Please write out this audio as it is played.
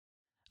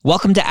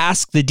Welcome to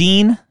Ask the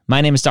Dean. My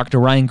name is Dr.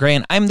 Ryan Gray,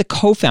 and I'm the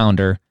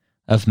co-founder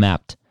of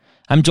Mapped.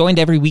 I'm joined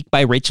every week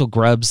by Rachel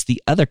Grubbs,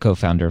 the other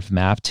co-founder of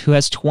Mapped, who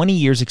has 20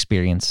 years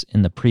experience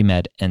in the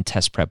pre-med and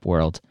test prep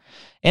world,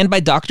 and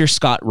by Dr.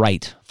 Scott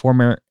Wright,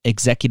 former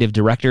executive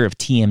director of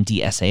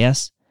TMD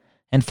SAS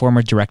and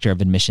former director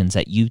of admissions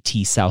at UT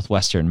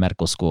Southwestern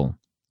Medical School.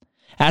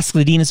 Ask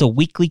the Dean is a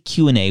weekly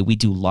Q&A we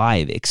do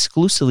live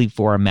exclusively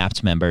for our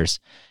Mapped members,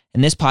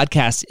 and this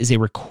podcast is a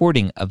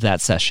recording of that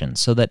session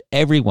so that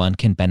everyone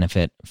can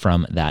benefit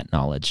from that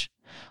knowledge.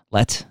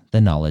 Let the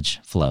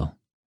knowledge flow.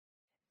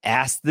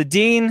 Ask the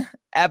Dean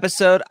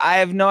episode. I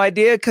have no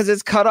idea because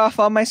it's cut off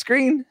on my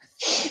screen.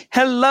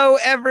 Hello,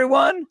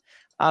 everyone.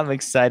 I'm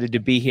excited to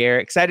be here.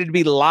 Excited to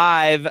be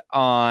live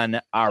on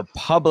our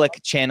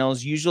public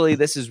channels. Usually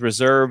this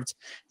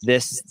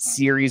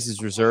series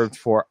is reserved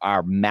for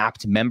our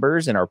Mapped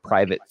members in our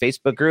private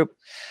Facebook group.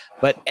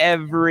 But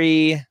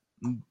every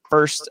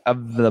first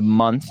of the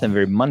month,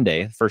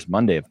 first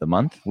Monday of the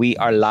month, we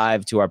are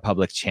live to our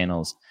public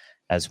channels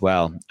as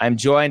well. I'm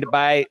joined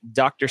by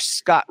Dr.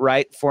 Scott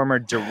Wright, former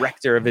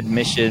director of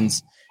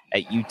admissions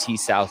at UT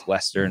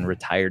Southwestern,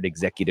 retired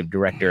executive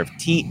director of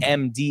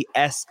TMD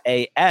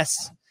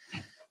SAS,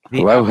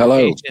 the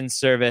application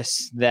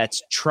service that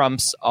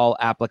trumps all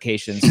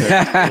application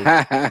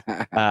services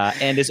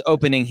and is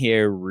opening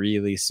here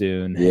really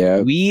soon.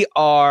 Yeah. We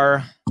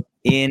are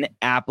in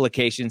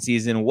application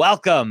season.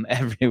 Welcome,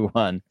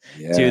 everyone,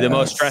 to the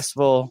most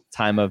stressful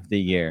time of the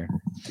year.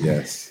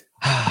 Yes.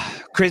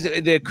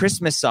 The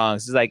Christmas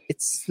songs is like,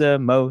 it's the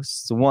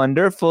most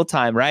wonderful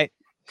time, right?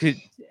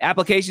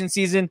 Application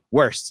season,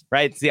 worst,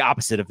 right? It's the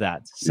opposite of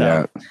that.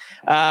 So,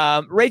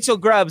 Rachel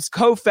Grubbs,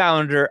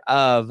 co-founder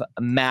of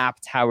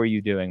Mapped. How are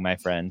you doing, my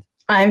friend?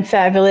 I'm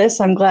fabulous.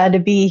 I'm glad to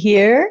be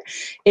here.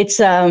 It's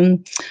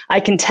I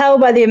can tell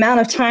by the amount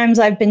of times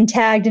I've been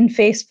tagged in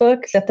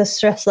Facebook that the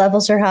stress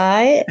levels are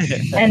high,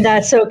 and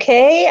that's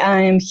okay.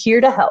 I'm here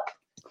to help.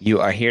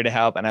 You are here to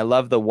help, and I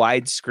love the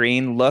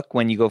widescreen look.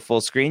 When you go full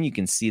screen, you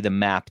can see the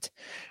Mapped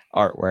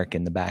artwork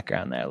in the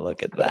background there.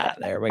 Look at that.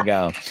 There we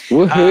go.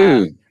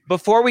 Woohoo!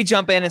 Before we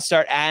jump in and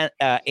start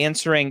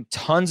answering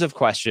tons of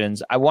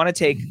questions, I want to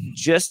take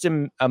just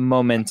a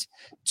moment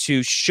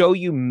to show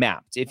you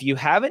Mapped. If you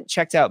haven't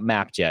checked out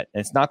Mapped yet,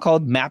 it's not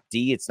called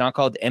MapD, it's not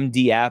called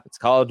MD app, it's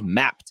called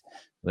Mapped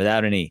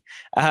without an E.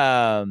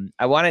 I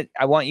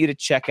want you to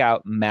check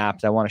out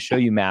Mapped. I want to show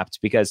you Mapped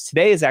because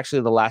today is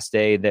actually the last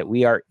day that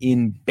we are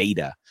in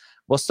beta.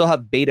 We'll still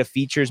have beta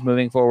features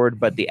moving forward,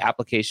 but the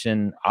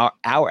application,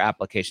 our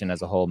application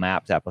as a whole,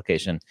 Mapped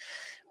application,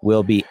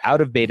 will be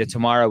out of beta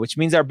tomorrow, which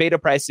means our beta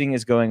pricing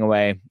is going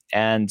away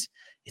and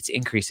it's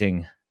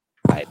increasing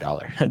by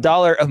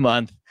 $1 a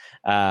month,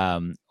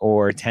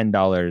 or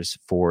 $10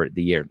 for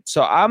the year.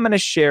 So I'm going to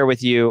share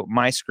with you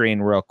my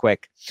screen real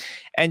quick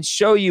and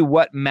show you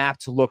what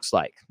Mapped looks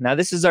like. Now,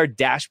 this is our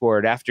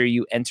dashboard after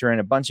you enter in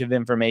a bunch of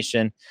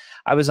information.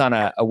 I was on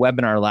a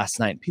webinar last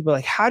night. People are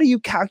like, how do you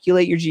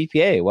calculate your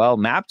GPA? Well,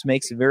 Mapped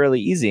makes it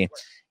really easy.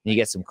 And you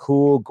get some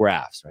cool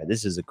graphs, right?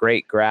 This is a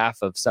great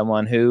graph of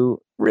someone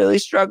who really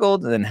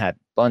struggled and then had a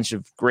bunch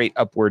of great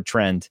upward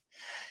trend.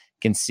 You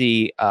can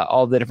see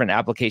all the different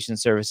application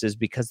services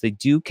because they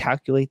do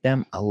calculate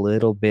them a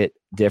little bit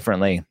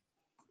differently.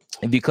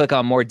 If you click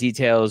on more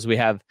details, we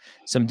have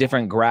some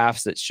different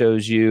graphs that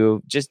shows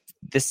you just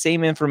the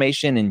same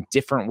information in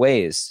different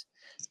ways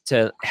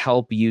to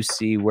help you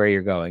see where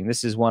you're going.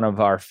 This is one of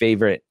our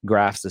favorite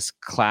graphs, this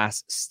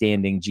class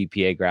standing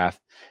GPA graph,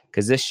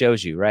 because this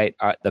shows you, right,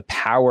 the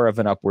power of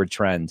an upward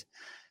trend.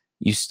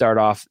 You start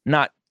off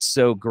not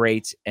so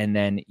great, and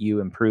then you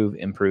improve.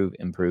 And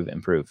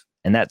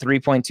that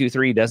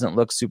 3.23 doesn't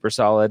look super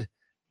solid,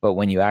 but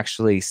when you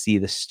actually see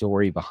the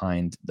story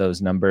behind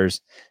those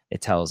numbers, it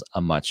tells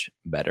a much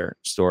better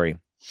story.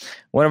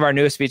 One of our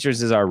newest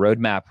features is our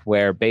roadmap,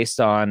 where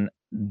based on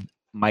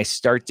my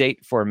start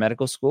date for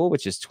medical school,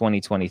 which is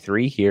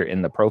 2023 here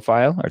in the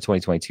profile, or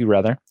 2022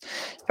 rather,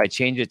 if I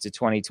change it to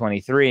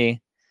 2023,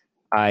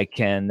 I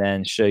can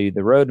then show you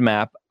the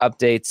roadmap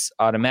updates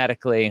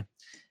automatically.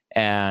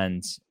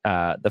 And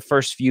the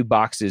first few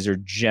boxes are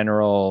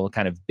general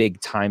kind of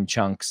big time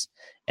chunks.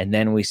 And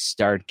then we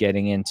start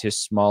getting into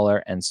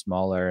smaller and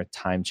smaller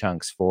time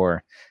chunks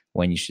for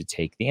when you should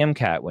take the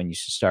MCAT, when you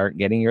should start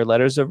getting your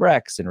letters of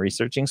recs and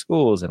researching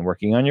schools and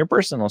working on your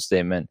personal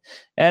statement.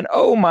 And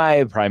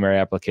my primary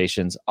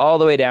applications, all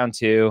the way down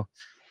to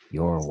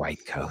your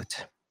white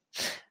coat.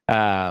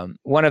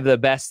 One of the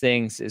best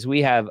things is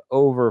we have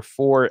over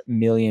 4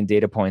 million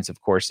data points of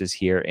courses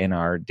here in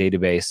our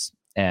database.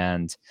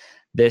 And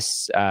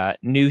this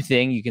new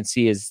thing you can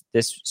see is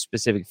this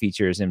specific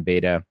feature is in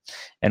beta.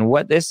 And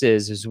what this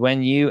is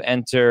when you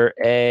enter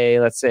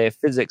let's say a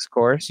physics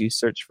course, you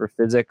search for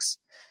physics,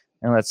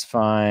 and let's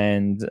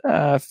find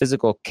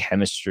physical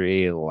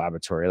chemistry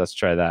laboratory. Let's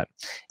try that.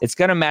 It's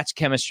going to match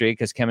chemistry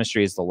because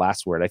chemistry is the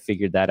last word. I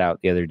figured that out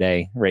the other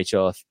day,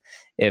 Rachel.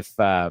 If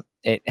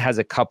it has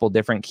a couple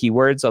different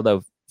keywords,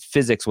 although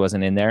physics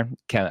wasn't in there.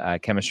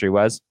 Chemistry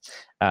was.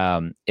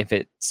 If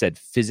it said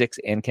physics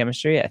and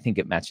chemistry, I think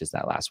it matches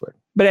that last word.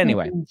 But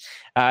anyway,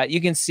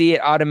 you can see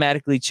it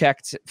automatically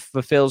checked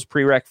fulfills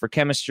prereq for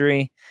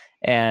chemistry,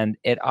 and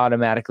it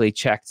automatically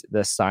checked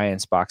the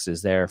science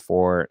boxes there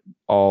for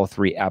all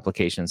 3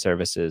 application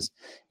services.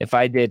 If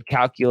I did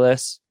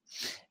calculus,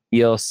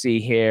 you'll see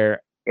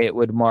here it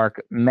would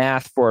mark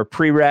math for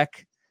prereq.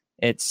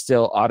 It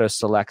still auto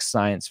selects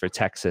science for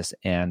Texas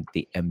and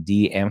the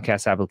MD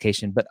AMCAS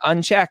application, but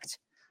unchecked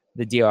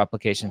the DO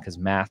application because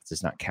math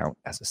does not count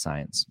as a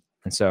science.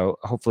 And so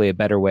hopefully a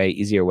better way,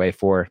 easier way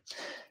for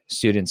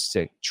students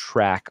to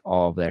track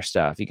all of their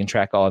stuff. You can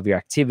track all of your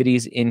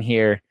activities in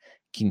here.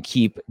 You can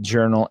keep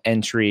journal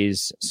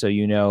entries so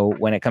you know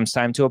when it comes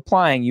time to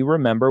applying, you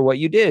remember what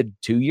you did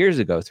 2 years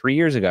ago, 3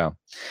 years ago.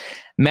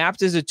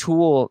 Mapped is a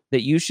tool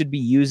that you should be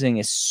using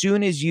as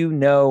soon as you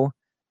know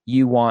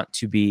you want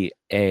to be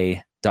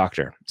a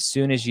doctor, as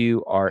soon as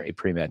you are a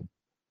pre-med.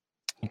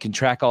 You can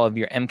track all of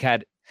your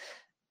MCAT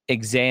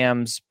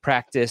exams,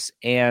 practice,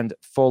 and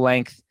full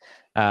length.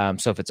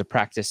 So if it's a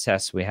practice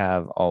test, we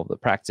have all the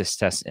practice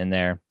tests in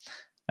there.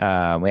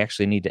 We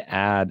actually need to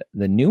add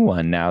the new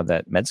one now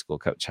that Med School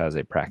Coach has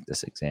a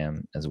practice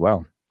exam as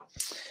well.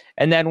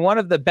 And then one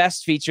of the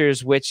best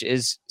features, which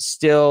is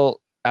still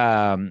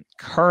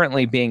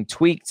currently being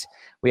tweaked,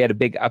 we had a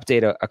big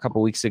update a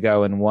couple weeks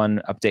ago, and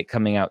one update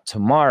coming out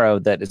tomorrow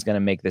that is going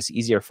to make this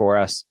easier for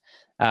us,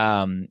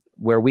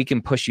 where we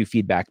can push you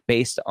feedback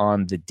based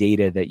on the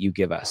data that you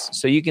give us.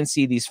 So you can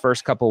see these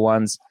first couple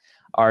ones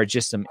are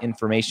just some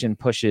information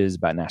pushes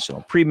about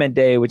National Premed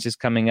Day, which is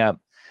coming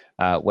up,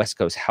 West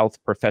Coast Health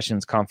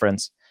Professions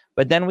Conference.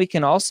 But then we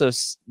can also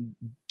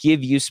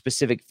give you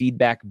specific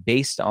feedback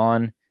based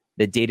on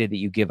the data that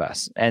you give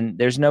us. And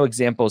there's no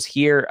examples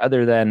here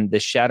other than the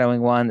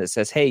shadowing one that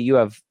says, hey, you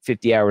have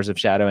 50 hours of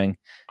shadowing.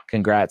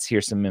 Congrats,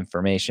 here's some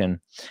information.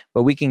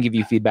 But we can give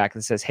you feedback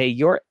that says, hey,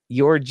 your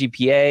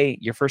GPA,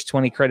 your first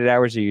 20 credit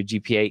hours of your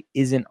GPA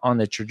isn't on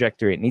the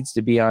trajectory it needs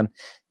to be on.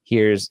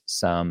 Here's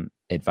some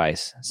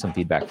advice, some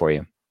feedback for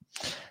you.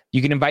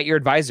 You can invite your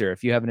advisor.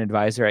 If you have an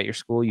advisor at your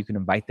school, you can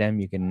invite them.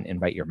 You can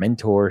invite your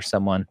mentor,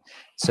 someone,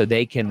 so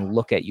they can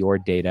look at your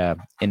data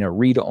in a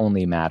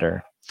read-only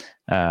matter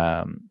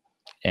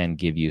and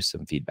give you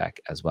some feedback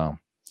as well.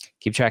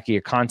 Keep track of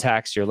your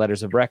contacts, your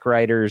letters of rec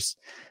writers.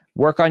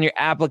 Work on your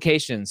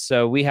applications.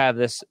 So we have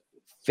this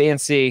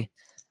fancy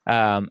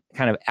kind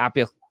of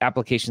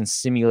application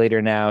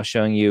simulator now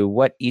showing you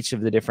what each of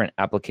the different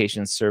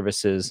application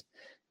services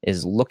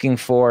is looking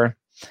for.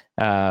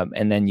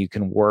 And then you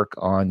can work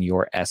on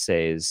your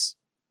essays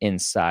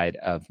inside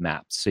of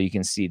Mapped. So you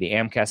can see the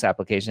AMCAS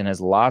application has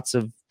lots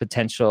of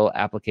potential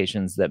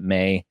applications that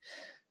may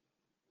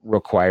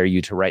require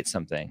you to write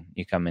something.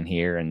 You come in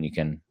here and you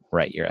can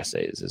write your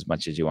essays as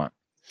much as you want.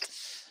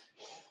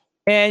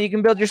 And you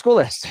can build your school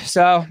list.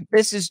 So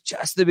this is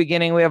just the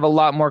beginning. We have a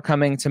lot more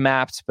coming to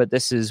Mapped, but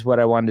this is what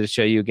I wanted to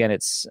show you. Again,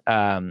 it's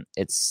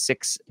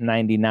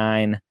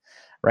 $6.99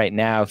 right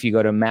now. If you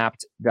go to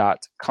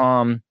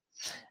mapped.com,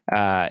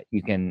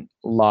 you can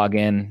log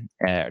in,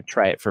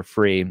 try it for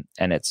free,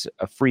 and it's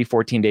a free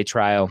 14-day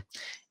trial,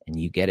 and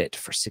you get it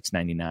for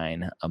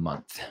 $6.99 a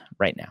month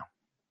right now.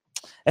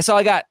 That's all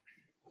I got.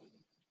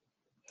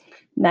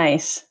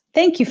 Nice.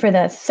 Thank you for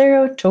that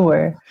thorough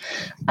tour.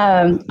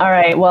 All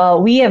right.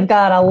 Well, we have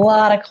got a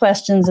lot of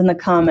questions in the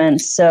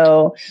comments,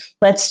 so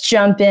let's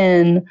jump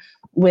in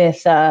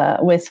with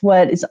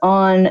what is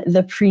on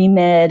the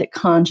pre-med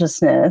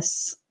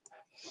consciousness.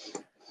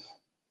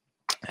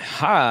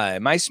 Hi,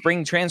 my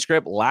spring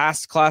transcript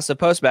last class of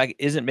postbac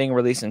isn't being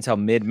released until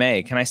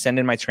mid-May. Can I send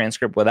in my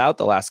transcript without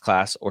the last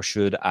class, or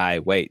should I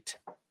wait?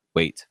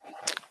 Wait.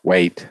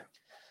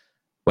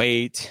 Yep.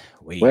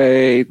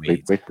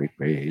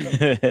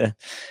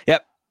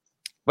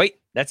 Wait,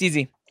 that's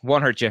easy.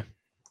 Won't hurt you.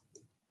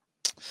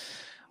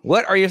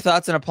 What are your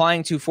thoughts on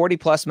applying to 40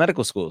 plus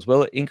medical schools?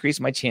 Will it increase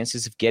my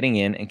chances of getting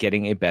in and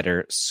getting a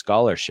better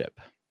scholarship?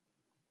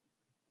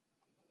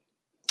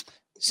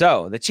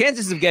 So the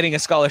chances of getting a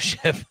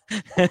scholarship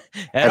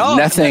at all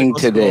nothing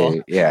to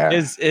do. Yeah,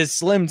 is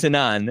slim to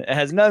none. It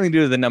has nothing to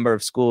do with the number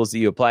of schools that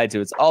you apply to.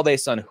 It's all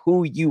based on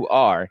who you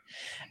are.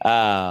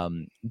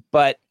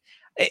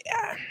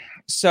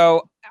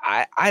 So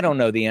I don't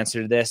know the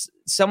answer to this.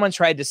 Someone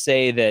tried to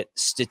say that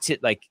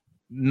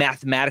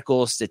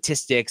mathematical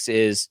statistics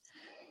is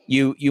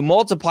you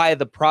multiply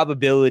the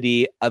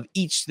probability of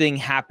each thing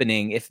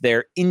happening if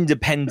they're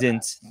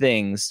independent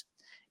things,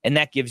 and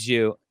that gives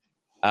you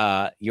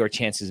your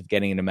chances of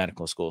getting into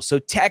medical school. So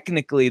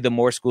technically, the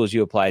more schools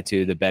you apply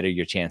to, the better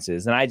your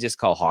chances. And I just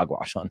call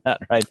hogwash on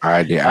that, right?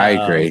 I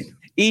agree.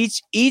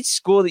 Each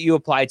school that you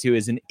apply to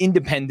is an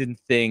independent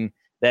thing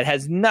that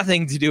has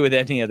nothing to do with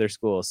any other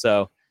school.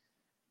 So,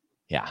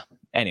 yeah.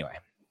 Anyway,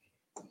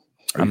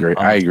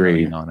 I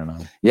agree. On and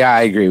on. Yeah,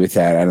 I agree with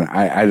that.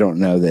 I don't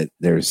know that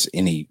there's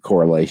any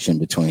correlation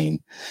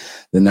between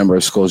the number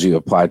of schools you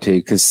apply to,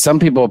 because some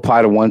people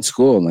apply to one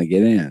school and they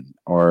get in,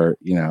 or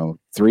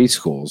 3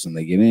 schools and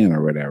they get in,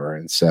 or whatever.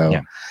 And so,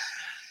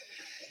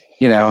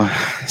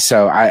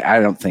 So I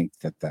don't think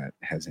that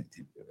has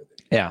anything to do with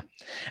it. Yeah.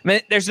 I mean,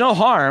 there's no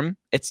harm.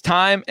 It's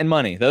time and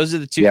money. Those are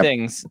the two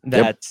things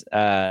that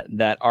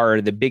that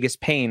are the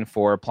biggest pain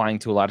for applying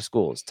to a lot of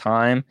schools.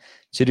 Time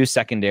to do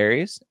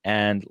secondaries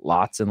and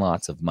lots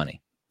of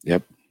money.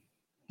 Yep.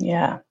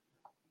 Yeah.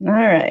 All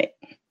right.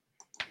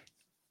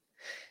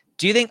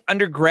 Do you think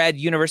undergrad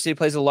university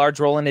plays a large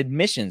role in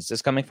admissions?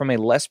 Does coming from a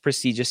less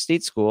prestigious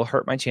state school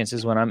hurt my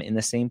chances when I'm in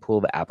the same pool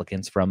of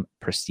applicants from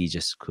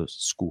prestigious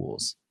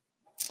schools?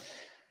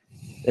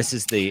 This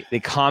is the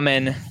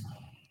common,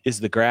 is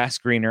the grass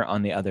greener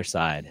on the other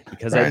side?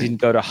 Because I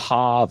didn't go to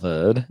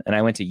Harvard and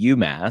I went to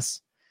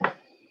UMass.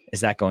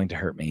 Is that going to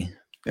hurt me?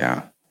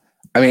 Yeah.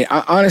 I mean,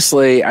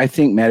 honestly, I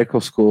think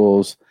medical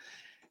schools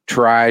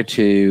try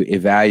to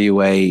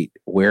evaluate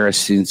where a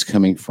student's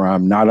coming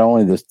from, not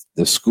only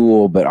the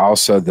school, but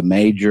also the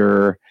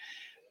major,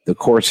 the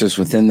courses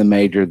within the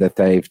major that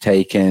they've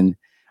taken.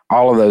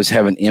 All of those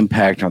have an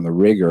impact on the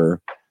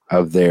rigor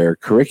of their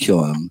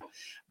curriculum.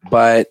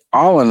 But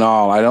all in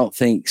all, I don't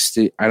think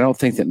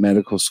that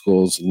medical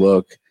schools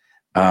look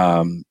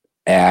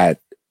at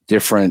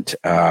different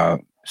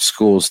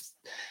schools,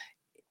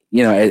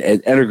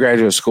 at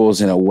undergraduate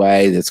schools in a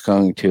way that's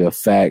going to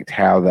affect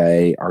how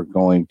they are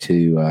going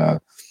to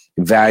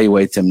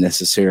evaluate them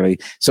necessarily.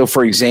 So,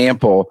 for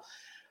example,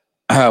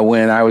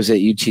 when I was at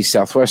UT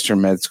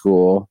Southwestern Med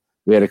School,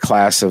 we had a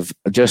class of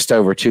just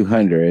over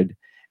 200,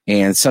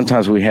 and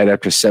sometimes we had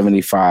up to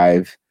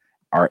 75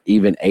 or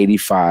even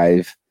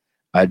 85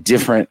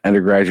 different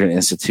undergraduate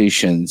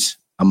institutions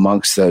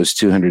amongst those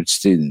 200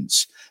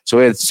 students. So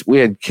we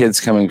had kids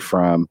coming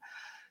from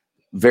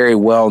very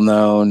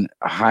well-known,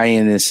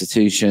 high-end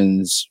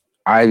institutions,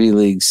 Ivy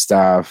League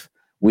stuff.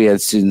 We had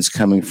students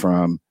coming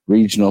from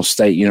regional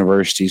state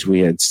universities. We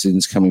had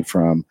students coming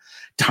from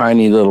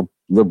tiny little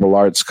liberal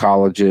arts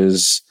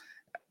colleges.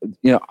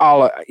 You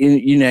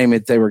name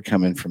it, they were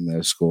coming from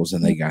those schools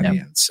and they got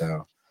in.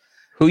 So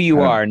who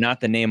you are, not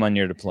the name on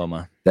your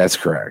diploma. That's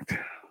correct.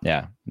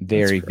 Yeah.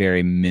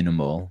 Very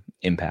minimal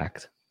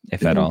impact,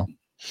 if at all.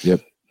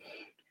 Yep.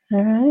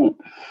 All right.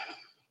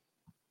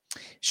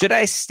 Should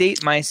I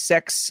state my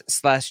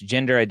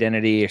sex/gender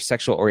identity or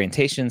sexual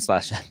orientation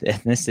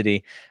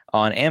 /ethnicity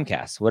on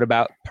AMCAS? What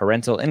about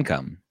parental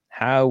income?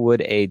 How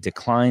would a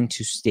decline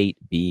to state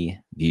be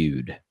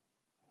viewed?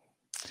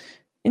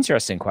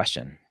 Interesting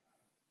question.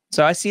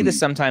 So I see this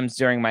sometimes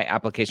during my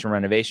application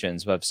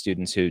renovations of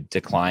students who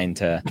decline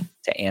to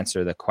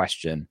answer the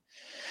question.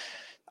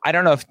 I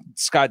don't know if,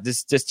 Scott,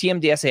 does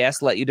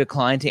TMDSAS let you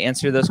decline to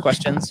answer those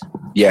questions?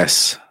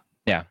 Yes.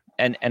 Yeah.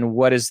 And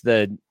what is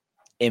the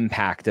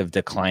impact of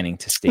declining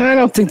to state? I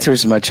don't think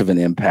there's much of an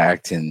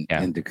impact in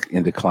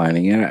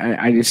declining.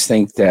 I just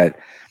think that,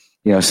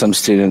 some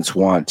students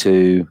want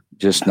to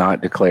just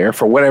not declare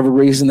for whatever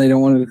reason they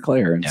don't want to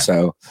declare. And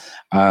so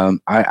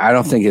I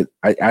don't think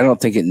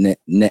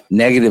it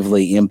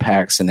negatively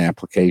impacts an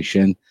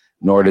application,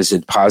 nor does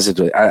it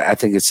positively. I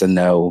think it's a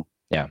no.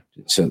 Yeah.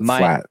 It's a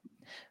flat.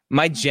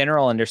 My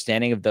general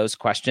understanding of those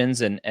questions,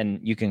 and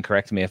you can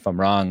correct me if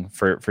I'm wrong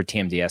for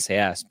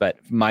TMDSAS, but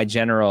my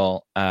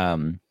general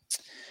kind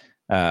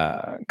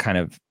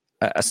of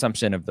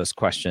assumption of those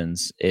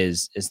questions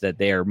is that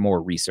they are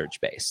more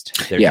research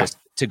based. They're just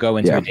to go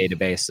into a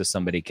database so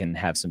somebody can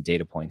have some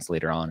data points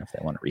later on if they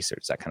want to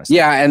research that kind of stuff.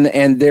 Yeah,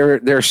 and there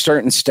are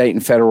certain state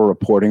and federal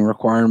reporting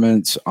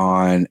requirements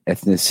on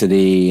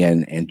ethnicity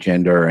and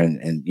gender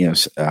and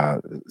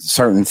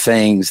certain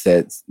things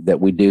that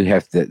we do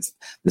have, that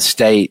the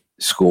state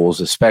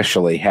schools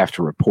especially have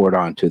to report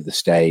on to the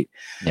state.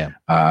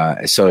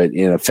 Yeah. So it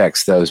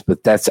affects those,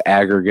 but that's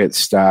aggregate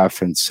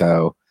stuff, and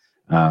so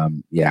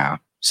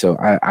So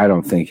I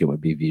don't think it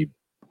would be viewed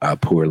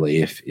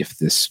poorly if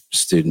this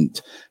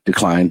student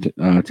declined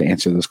to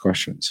answer those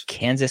questions.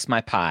 Kansas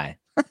my pie.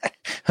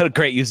 What a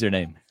great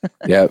username.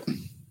 Yep.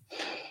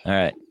 All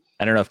right.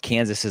 I don't know if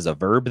Kansas is a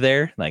verb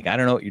there. Like, I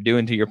don't know what you're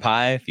doing to your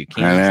pie if you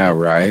can't. I know,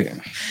 right?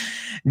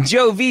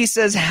 Joe V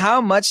says, how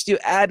much do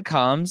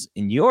AdComs,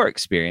 in your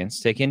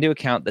experience, take into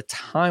account the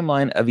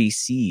timeline of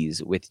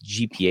ECs with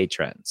GPA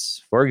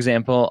trends? For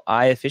example,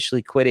 I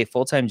officially quit a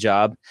full-time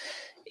job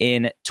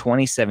in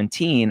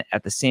 2017.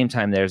 At the same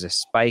time, there is a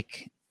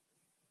spike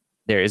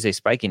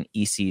in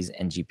ECs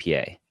and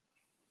GPA.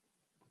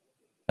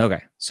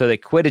 Okay, so they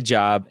quit a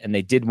job and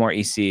they did more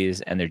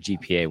ECs and their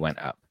GPA went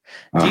up.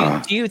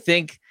 Do you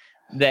think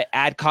that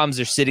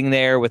AdComs are sitting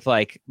there with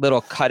like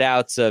little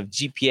cutouts of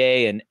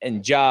GPA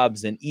and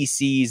jobs and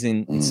ECs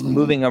and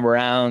moving them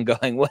around,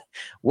 going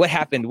what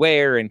happened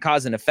where and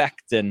cause and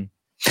effect? And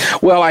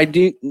well, I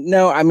do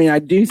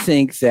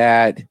think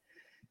that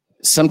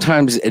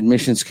sometimes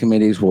admissions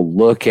committees will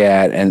look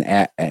at an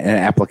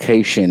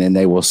application and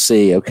they will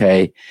see,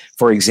 okay,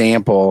 for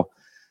example,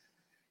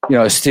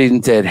 a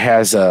student that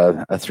has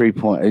a 3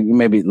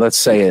 maybe let's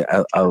say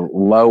a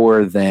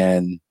lower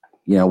than,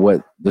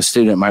 what the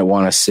student might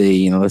want to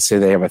see, let's say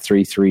they have a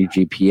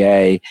 3.3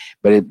 GPA,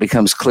 but it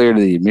becomes clear to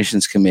the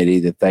admissions committee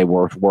that they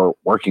were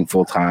working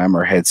full time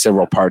or had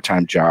several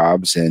part-time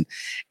jobs and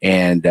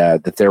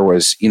that there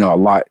was, a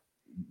lot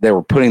they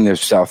were putting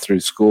themselves through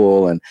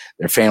school and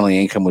their family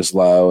income was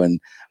low, and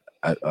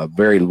a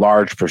very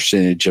large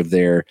percentage of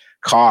their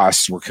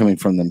costs were coming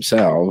from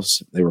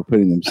themselves. They were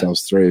putting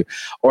themselves through.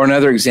 Or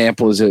another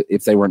example is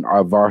if they were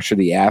a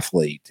varsity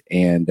athlete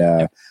and,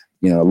 a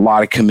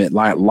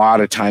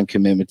lot of time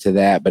commitment to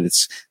that, but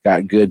it's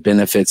got good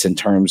benefits in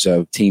terms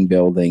of team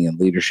building and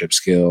leadership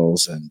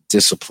skills and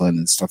discipline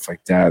and stuff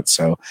like that.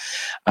 So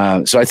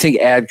I think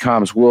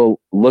AdComs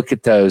will look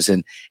at those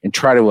and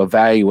try to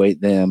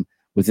evaluate them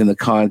within the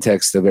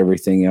context of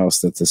everything else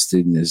that the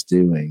student is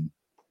doing.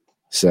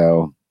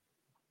 So,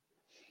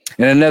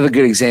 and another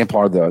good example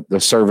are the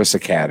service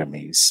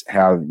academies,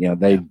 how,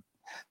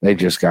 they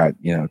just got,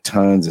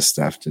 tons of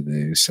stuff to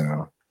do.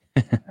 So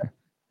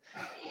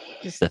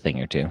just a thing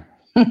or two.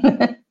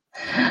 All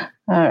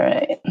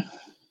right.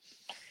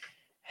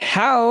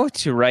 How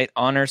to write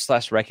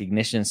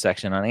honor/recognition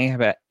section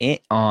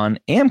on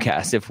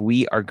AMCAS if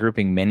we are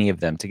grouping many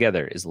of them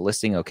together. Is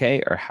listing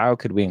okay, or how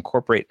could we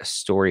incorporate a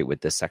story with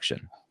this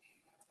section?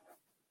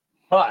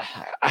 Well,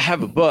 I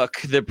have a book,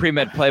 the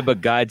Premed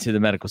Playbook Guide to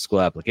the Medical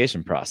School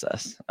Application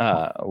Process,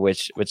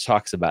 which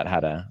talks about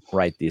how to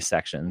write these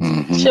sections.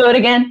 Mm-hmm. Show it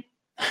again.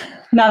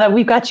 Now that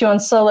we've got you on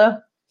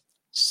solo.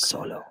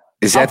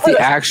 Is that the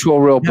actual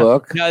real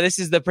book? No, this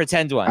is the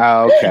pretend one.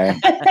 Oh, okay.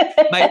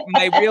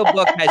 my real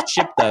book has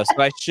shipped though,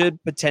 so I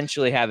should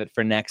potentially have it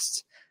for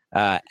next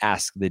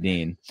Ask the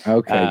Dean.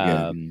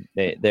 Okay,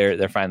 good.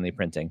 They're finally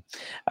printing.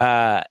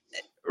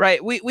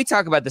 Right. We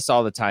talk about this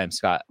all the time,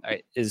 Scott.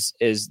 Right? Is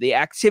the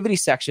activity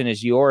section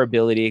is your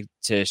ability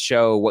to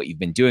show what you've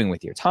been doing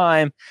with your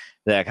time,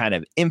 the kind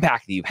of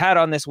impact that you've had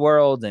on this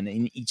world and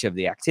in each of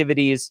the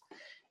activities.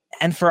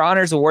 And for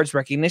honors, awards,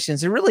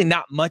 recognitions, there's really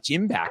not much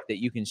impact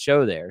that you can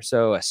show there.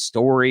 So a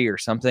story or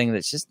something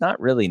that's just not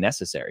really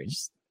necessary.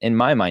 Just in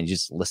my mind,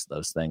 just list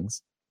those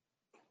things.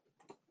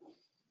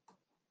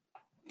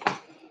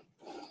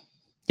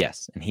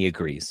 Yes, and he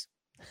agrees.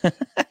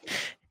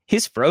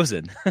 He's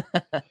frozen. All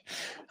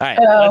right,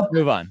 let's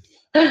move on.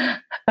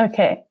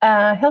 Okay,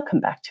 he'll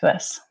come back to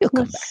us.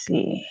 Let's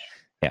see.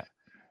 Yeah.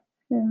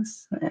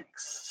 Who's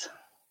next?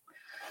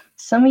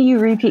 Some of you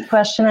repeat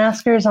question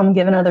askers, I'm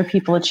giving other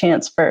people a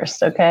chance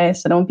first, okay?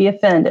 So don't be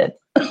offended.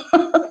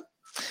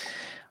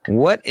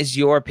 What is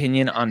your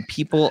opinion on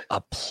people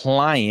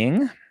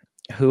applying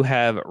who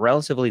have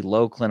relatively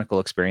low clinical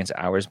experience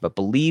hours, but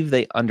believe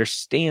they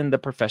understand the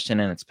profession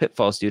and its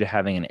pitfalls due to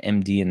having an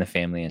MD in the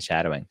family and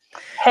shadowing?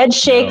 Head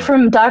shake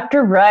from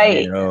Dr.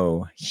 Wright.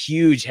 No,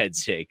 huge head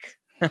shake.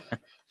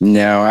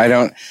 No, I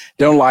don't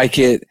like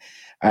it.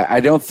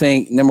 I don't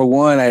think, number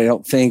one, I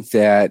don't think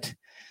that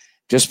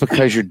just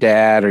because your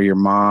dad or your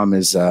mom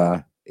is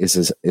a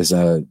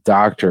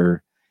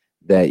doctor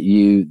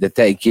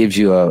that gives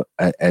you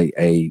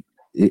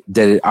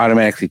that it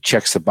automatically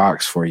checks the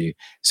box for you.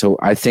 So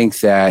I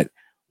think that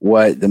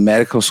what the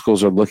medical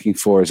schools are looking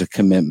for is a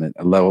commitment,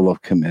 a level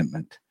of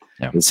commitment.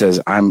 Yeah. It says,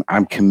 I'm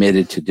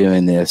committed to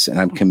doing this, and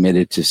I'm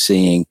committed to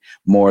seeing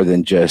more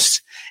than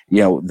just,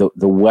 the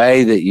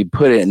way that you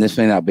put it. And this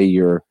may not be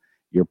your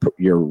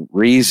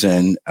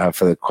reason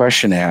for the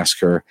question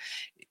asker.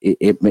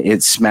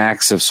 It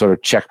smacks of sort of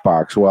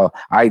checkbox. Well,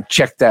 I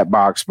checked that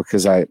box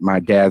because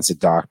my dad's a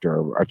doctor,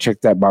 or I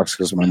checked that box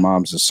because my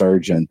mom's a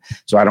surgeon,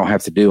 so I don't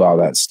have to do all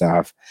that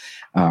stuff.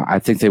 I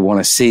think they want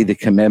to see the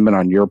commitment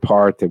on your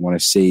part. They want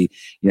to see,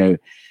 they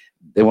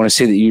want to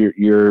see that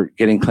you're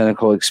getting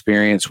clinical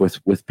experience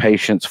with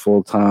patients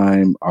full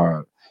time,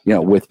 or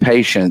with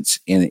patients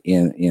in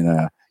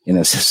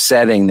a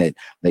setting that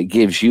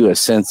gives you a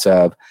sense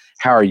of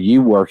how are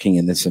you working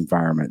in this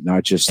environment,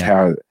 not just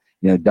how.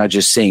 Not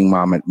just seeing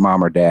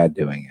mom or dad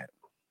doing it.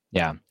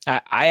 Yeah.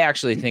 I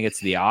actually think it's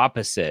the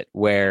opposite,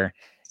 where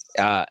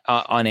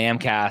on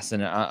AMCAS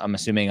and I'm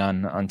assuming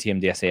on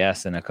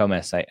TMDSAS and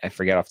ACOMAS, I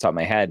forget off the top of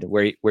my head,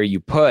 where you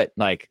put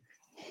like,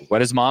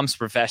 what is mom's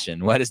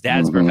profession? What is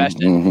dad's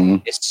profession?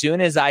 Mm-hmm. As soon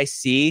as I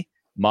see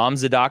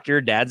mom's a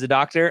doctor, dad's a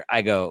doctor,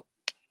 I go,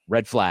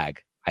 red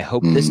flag. I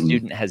hope this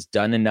student has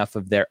done enough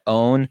of their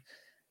own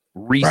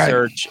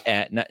research,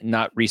 and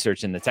not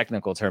research in the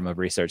technical term of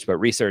research, but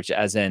research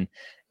as in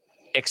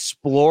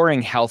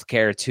exploring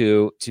healthcare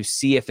to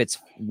see if it's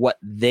what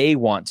they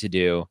want to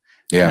do,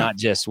 not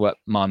just what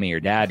mommy or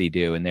daddy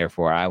do, and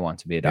therefore I want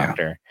to be a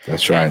doctor.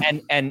 That's right.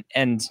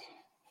 And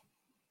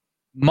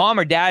mom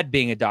or dad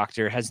being a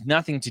doctor has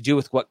nothing to do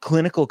with what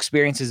clinical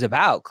experience is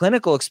about.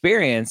 Clinical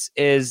experience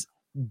is,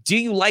 do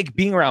you like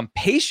being around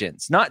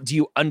patients? Not do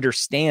you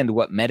understand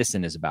what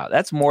medicine is about?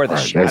 That's more the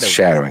shadowing. That's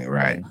shadowing,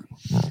 right?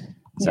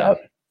 So,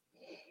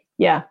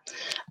 yeah.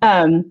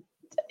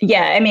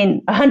 I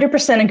mean,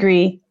 100%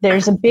 agree.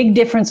 There's a big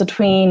difference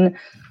between,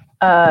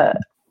 I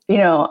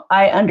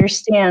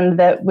understand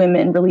that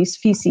women release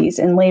feces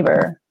in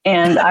labor,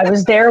 and I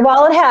was there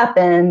while it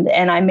happened,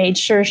 and I made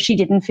sure she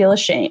didn't feel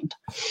ashamed.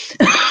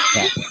 And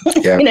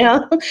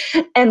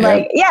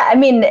I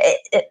mean,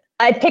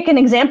 I pick an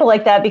example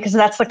like that because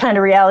that's the kind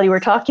of reality we're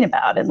talking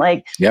about. And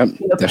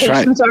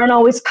patients aren't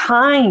always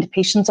kind.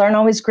 Patients aren't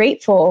always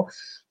grateful.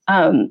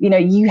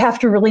 You have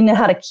to really know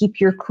how to keep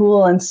your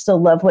cool and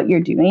still love what you're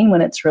doing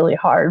when it's really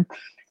hard.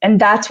 And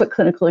that's what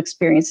clinical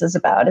experience is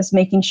about, is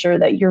making sure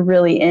that you're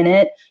really in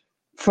it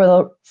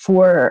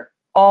for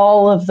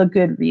all of the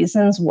good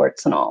reasons,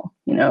 warts and all,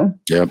 Yep.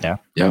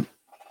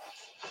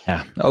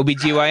 Yeah.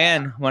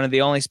 OBGYN, one of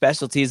the only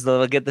specialties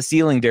that'll get the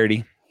ceiling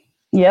dirty.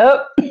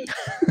 Yep.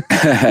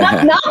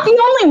 not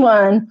the only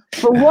one,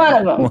 but one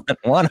of them.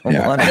 One of them.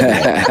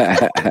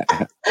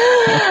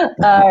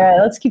 All right,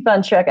 let's keep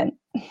on trucking.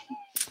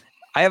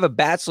 I have a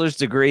bachelor's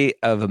degree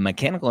of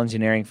mechanical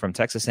engineering from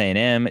Texas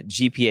A&M,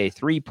 GPA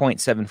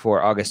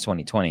 3.74, August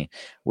 2020.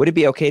 Would it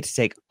be okay to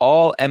take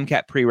all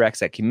MCAT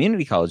prereqs at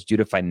community college due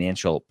to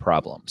financial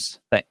problems?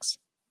 Thanks.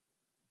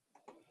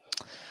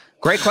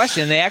 Great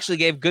question. They actually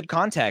gave good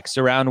context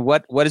around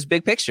what is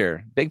big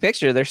picture. Big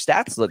picture, their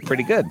stats look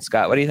pretty good.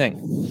 Scott, what do you think?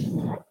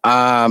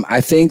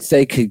 I think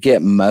they could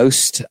get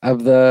most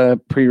of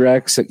the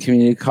prereqs at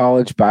community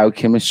college.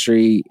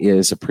 Biochemistry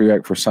is a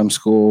prereq for some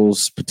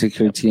schools,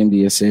 particularly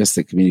TMDSS,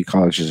 that community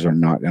colleges are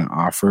not going to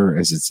offer,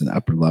 as it's an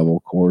upper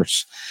level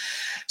course.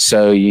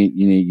 So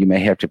you may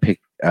have to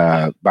pick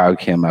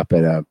biochem up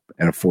at a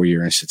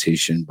 4-year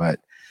institution,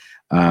 but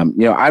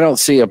I don't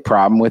see a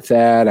problem with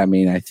that. I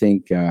mean, I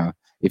think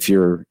if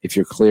you're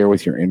clear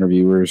with your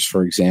interviewers,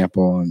 for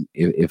example, and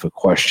if a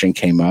question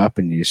came up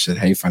and you said,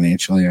 hey,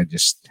 financially, I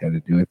just had to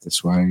do it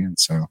this way. And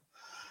so,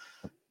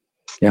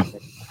 yeah.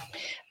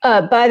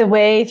 By the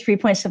way,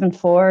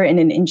 3.74 in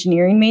an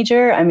engineering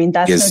major, I mean,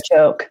 that's no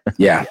joke.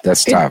 Yeah,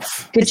 that's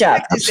tough. Good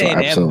job. Texas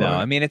A&M, though.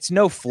 I mean, it's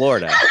no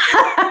Florida.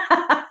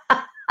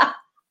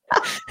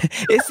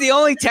 It's the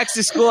only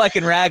Texas school I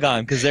can rag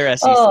on because they're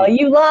SEC. Oh,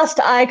 you lost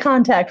eye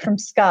contact from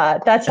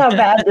Scott. That's how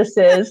bad this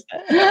is.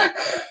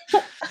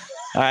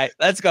 All right,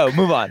 let's go.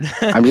 Move on.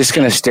 I'm just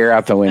going to stare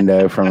out the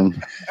window from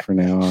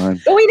now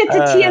on. Oh, wait, it's a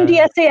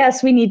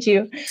TMDSAS. We need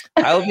you.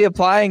 I will be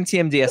applying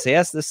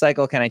TMDSAS this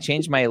cycle. Can I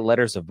change my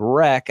letters of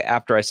rec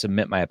after I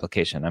submit my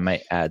application? I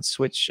might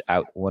switch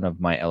out one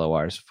of my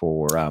LORs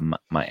for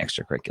my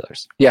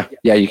extracurriculars. Yeah,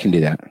 you can do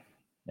that.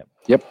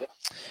 Yep.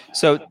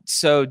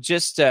 So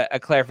just a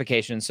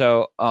clarification.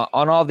 So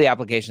on all the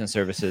application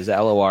services,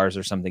 LORs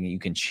are something that you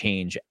can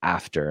change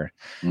after.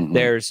 Mm-hmm.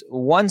 There's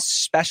one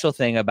special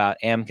thing about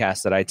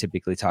AMCAS that I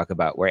typically talk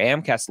about, where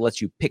AMCAS lets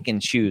you pick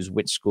and choose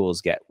which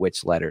schools get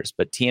which letters,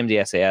 but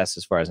TMDSAS,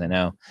 as far as I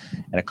know,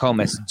 and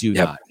ACOMAS do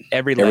not.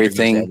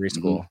 Everything, every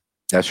school. Mm-hmm.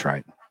 That's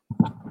right.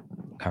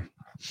 Okay.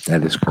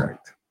 That is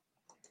correct.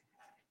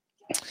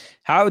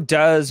 How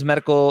does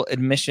medical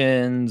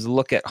admissions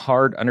look at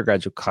hard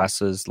undergraduate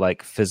classes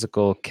like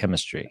physical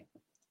chemistry?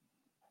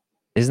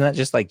 Isn't that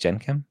just like Gen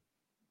Chem?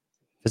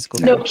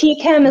 Physical No,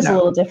 P-Chem is a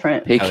little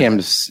different.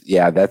 P-Chem's,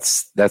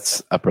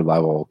 that's upper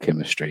level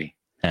chemistry.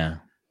 Yeah.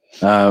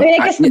 I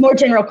guess the more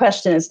general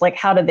question is like,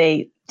 how do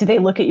they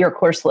look at your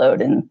course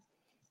load and,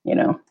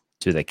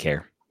 do they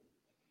care?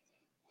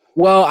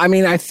 Well, I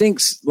mean, I think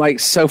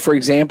so for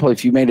example,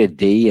 if you made a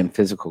D in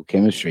physical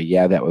chemistry,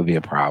 that would be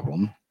a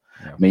problem.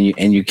 I mean,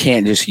 and you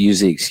can't just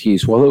use the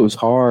excuse, well, it was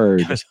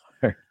hard.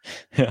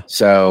 Yeah.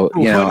 So,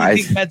 what do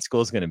you think med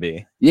school is going to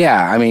be?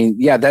 Yeah. I mean,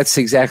 that's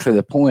exactly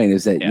the point,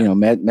 is that,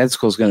 med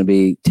school is going to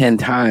be 10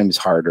 times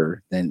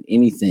harder than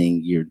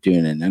anything you're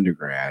doing in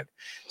undergrad.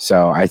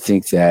 So I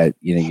think that,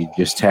 you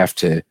just have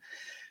to,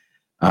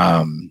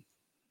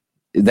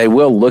 they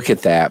will look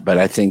at that, but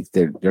I think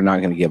that they're not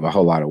going to give a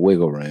whole lot of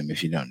wiggle room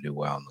if you don't do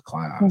well in the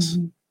class,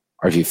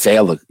 or if you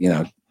fail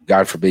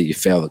God forbid you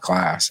fail the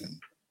class. And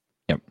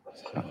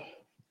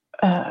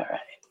all right.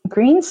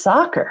 Green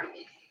soccer.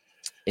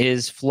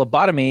 Is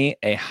phlebotomy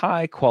a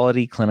high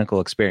quality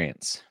clinical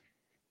experience?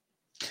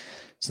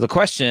 So the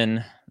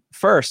question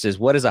first is,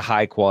 what is a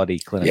high quality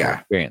clinical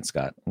experience,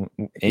 Scott?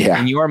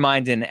 In your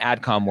mind, in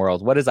AdCom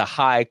world, what is a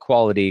high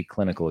quality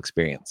clinical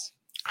experience?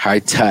 High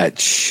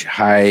touch,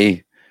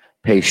 high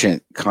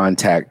patient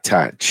contact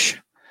touch.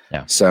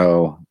 Yeah.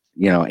 So,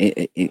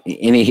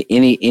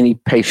 any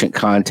patient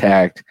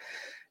contact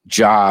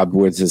job,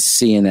 whether it's a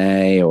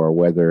CNA or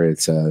whether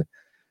it's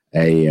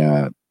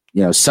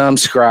some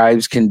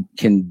scribes can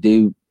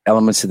do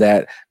elements of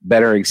that.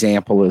 Better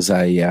example is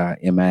a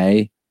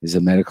MA, is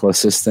a medical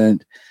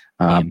assistant,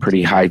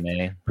 pretty high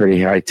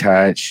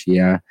touch.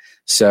 Yeah.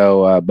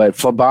 So, but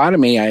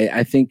phlebotomy,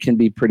 I think can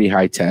be pretty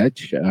high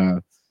touch.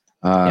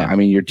 I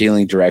mean, you're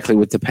dealing directly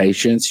with the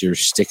patients, you're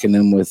sticking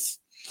them with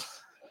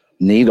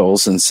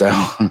needles, and so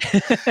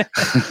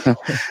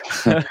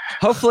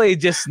hopefully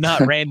just not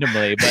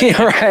randomly, but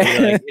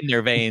like in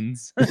their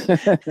veins.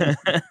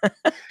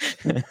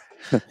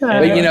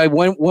 But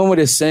one would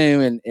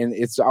assume, and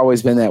it's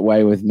always been that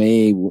way with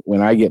me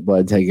when I get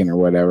blood taken or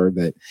whatever,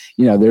 that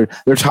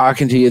they're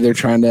talking to you, they're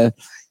trying to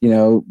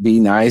be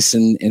nice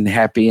and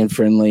happy and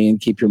friendly and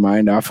keep your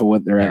mind off of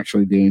what they're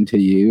actually doing to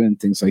you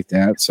and things like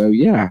that. So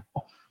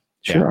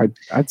sure,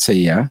 I'd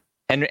say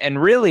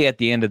and really at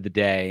the end of the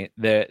day,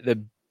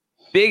 the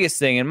biggest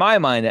thing in my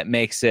mind that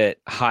makes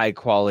it high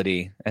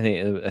quality, I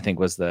think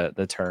was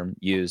the term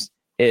used,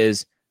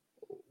 is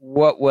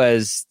what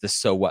was the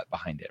so what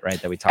behind it, right?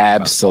 That we talk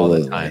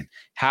Absolutely. about all the time.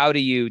 How do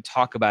you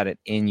talk about it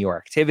in your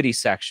activity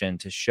section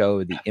to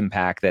show the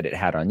impact that it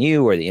had on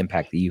you or the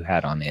impact that you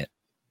had on it?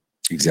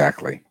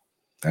 Exactly.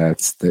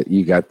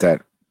 You got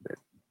that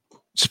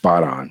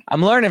spot on.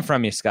 I'm learning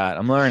from you, Scott.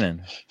 I'm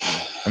learning.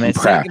 I mean,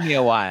 it's taken me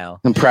a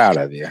while. I'm proud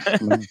of you.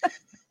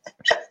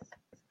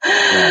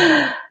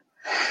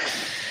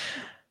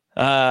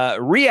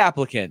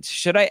 Reapplicant.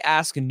 Should I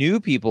ask new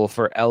people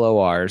for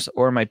LORs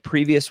or my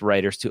previous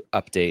writers to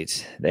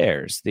update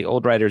theirs? The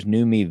old writers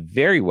knew me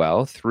very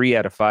well. 3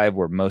 out of 5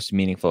 were most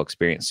meaningful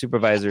experienced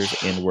supervisors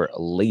and were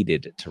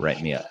elated to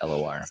write me a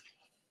LOR.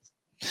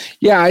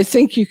 Yeah, I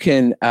think you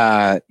can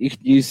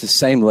use the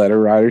same letter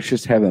writers,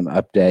 just have them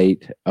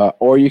update,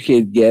 or you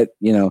could get,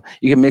 you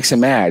can mix and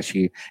match.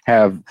 You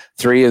have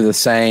 3 of the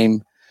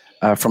same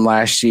from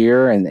last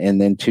year and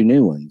then 2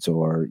 new ones,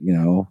 or,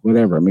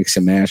 whatever, mix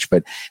and match,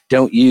 but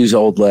don't use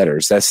old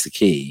letters. That's the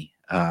key.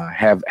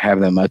 Have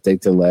them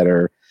update the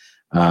letter.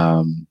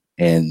 And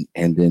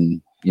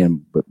then,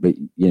 but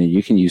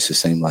you can use the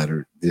same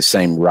letter, the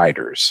same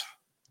writers.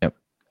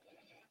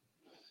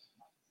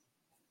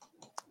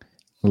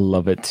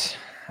 Love it.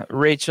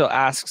 Rachel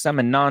asks, I'm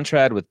a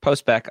non-trad with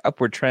post-bac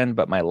upward trend,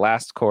 but my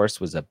last course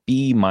was a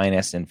B-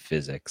 in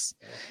physics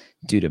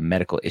due to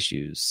medical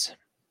issues.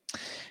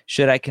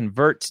 Should I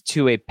convert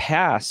to a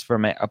pass for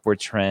my upward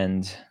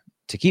trend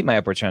to keep my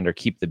upward trend, or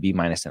keep the B-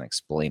 and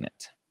explain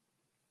it?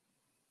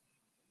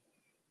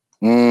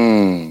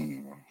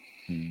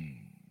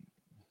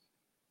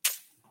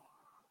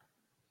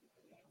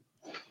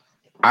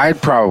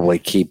 I'd probably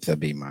keep the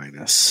B-.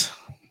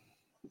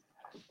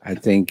 I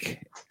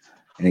think,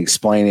 and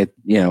explain it,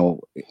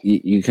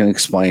 you can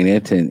explain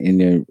it in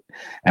your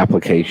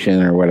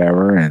application or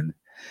whatever, and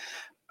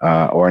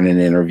or in an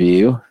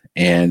interview.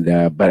 And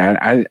but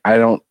I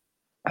don't.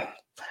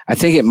 I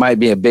think it might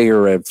be a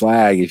bigger red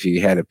flag if you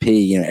had a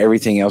P.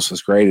 Everything else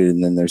was graded,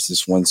 and then there's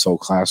this one sole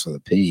class with a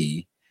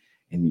P,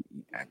 and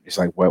it's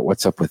like,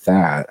 what's up with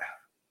that?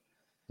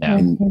 Yeah.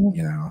 And,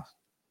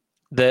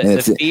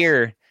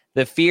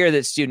 the fear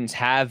that students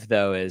have,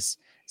 though, is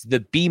the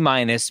B-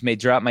 may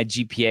drop my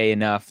GPA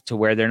enough to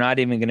where they're not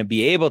even going to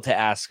be able to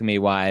ask me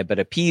why, but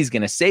a P is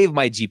going to save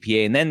my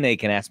GPA, and then they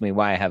can ask me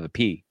why I have a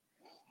P.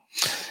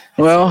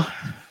 Well,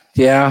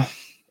 yeah.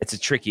 It's a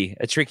tricky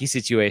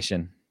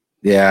situation.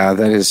 Yeah,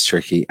 that is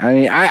tricky. I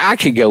mean, I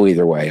could go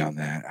either way on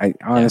that. I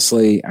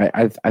honestly,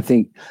 I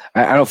think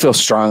I don't feel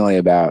strongly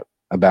about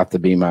the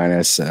B-.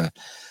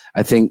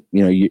 I think,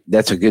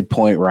 that's a good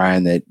point,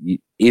 Ryan, that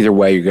either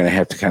way, you're going to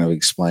have to kind of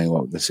explain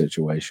what the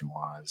situation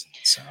was.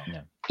 So,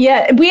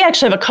 yeah, we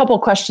actually have a couple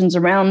questions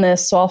around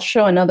this. So I'll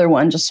show another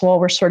one just while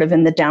we're sort of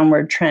in the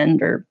downward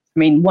trend,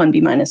 one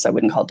B- I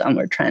wouldn't call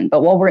downward trend,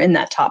 but while we're in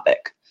that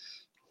topic.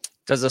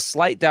 Does a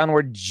slight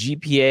downward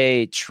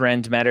GPA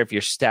trend matter if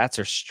your stats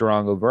are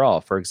strong overall?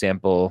 For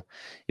example,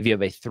 if you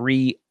have a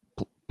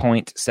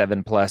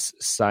 3.7 plus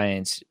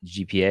science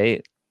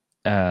GPA,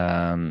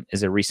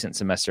 is a recent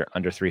semester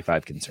under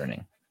 3.5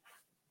 concerning?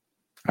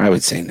 I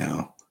would say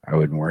no. I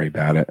wouldn't worry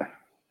about it.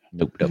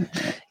 Nope.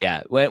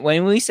 Yeah.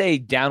 When we say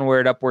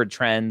downward, upward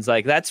trends,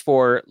 like that's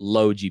for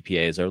low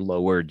GPAs or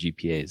lower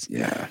GPAs.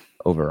 Yeah.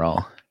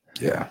 Overall.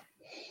 Yeah.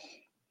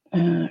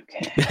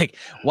 Okay. Like,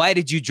 why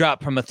did you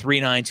drop from a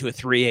 3.9 to a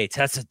 3.8?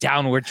 That's a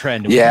downward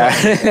trend. Yeah.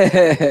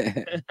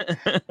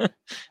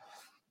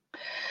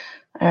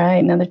 All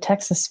right. Another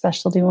Texas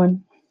specialty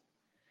one.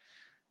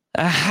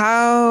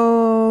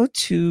 How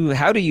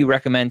do you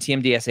recommend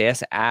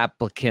TMDSAS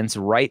applicants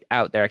write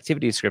out their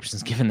activity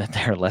descriptions, given that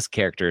there are less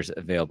characters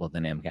available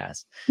than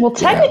MCAS? Well,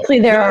 technically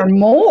there are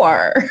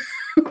more,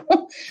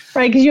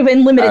 right? Because you have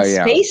unlimited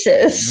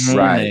spaces.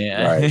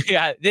 Right.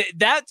 Yeah,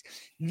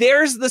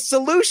 there's the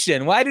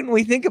solution. Why didn't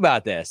we think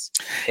about this?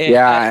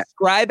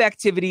 Scribe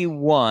activity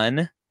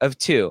 1 of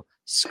 2.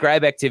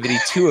 Scribe activity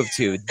 2 of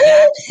 2.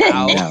 That's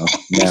how we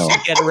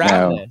should get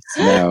around this.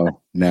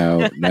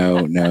 No.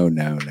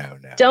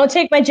 Don't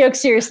take my joke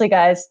seriously,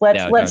 guys.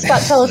 Let's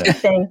Scott tell us the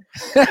thing.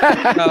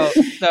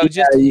 So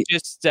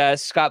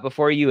just Scott,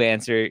 before you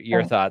answer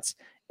your thoughts,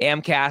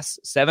 AMCAS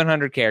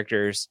 700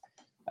 characters,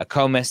 a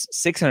COMIS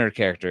 600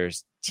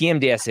 characters,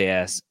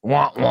 TMDSAS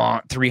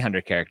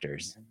 300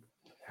 characters.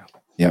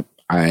 Yep.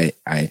 I'm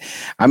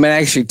gonna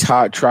actually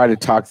try to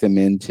talk them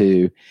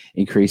into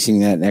increasing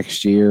that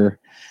next year.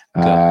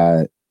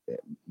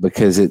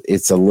 Because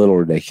it's a little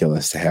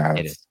ridiculous to have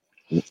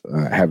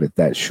it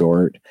that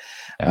short.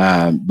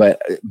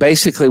 But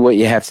basically what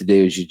you have to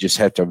do is you just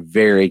have to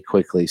very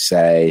quickly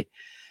say,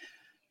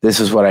 this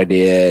is what I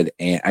did.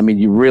 And I mean,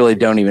 you really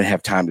don't even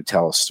have time to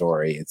tell a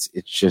story. It's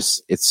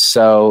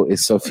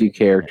so few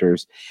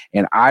characters.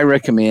 And I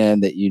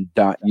recommend that you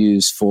don't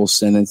use full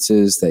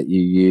sentences, that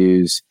you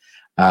use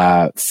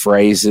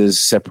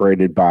phrases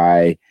separated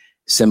by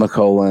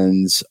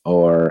semicolons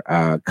or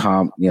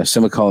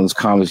semicolons,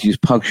 commas. Use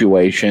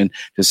punctuation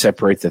to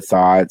separate the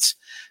thoughts,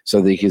 so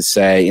that you can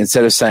say,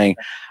 instead of saying,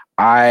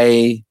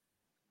 I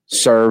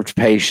served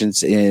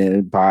patients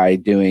by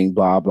doing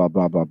blah blah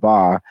blah blah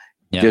blah,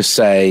 just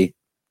say,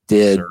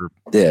 did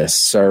served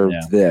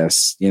served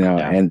this,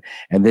 Yeah.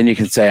 and then you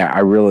can say, I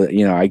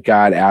really, I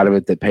got out of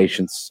it that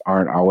patients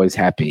aren't always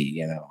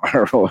happy,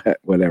 or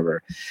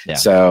whatever. Yeah.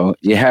 So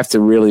you have to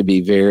really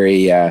be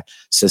very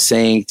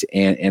succinct,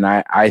 and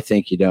I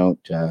think you don't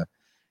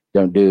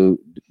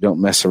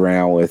mess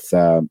around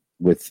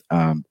with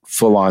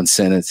full on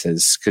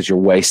sentences, because you're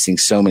wasting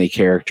so many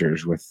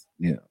characters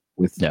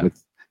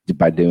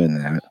by doing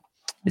that.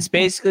 It's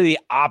basically the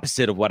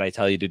opposite of what I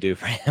tell you to do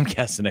for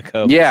AMCAS and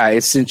ACOMAS. Yeah,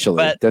 essentially.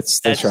 But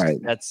that's right.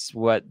 That's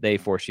what they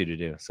force you to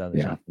do. So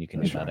there's nothing you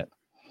can do about it.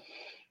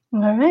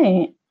 All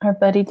right. Our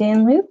buddy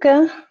Dan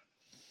Luca.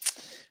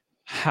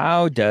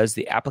 How does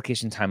the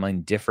application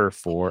timeline differ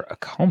for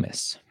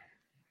ACOMAS?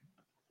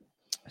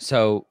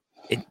 So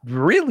it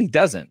really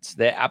doesn't.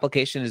 The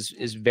application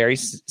is very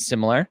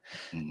similar.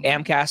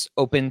 AMCAS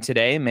opened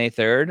today, May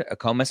 3rd.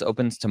 ACOMAS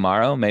opens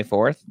tomorrow, May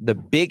 4th. The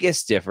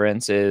biggest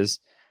difference is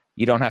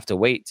you don't have to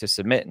wait to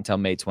submit until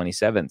May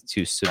 27th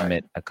to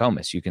submit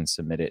ACOMAS. You can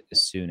submit it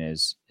as soon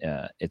as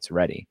it's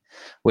ready,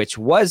 which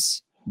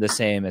was the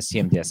same as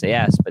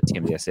TMDSAS, but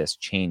TMDSAS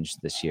changed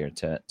this year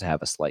to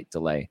have a slight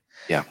delay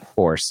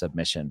for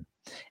submission.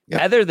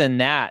 Yep. Other than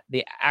that,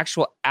 the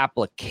actual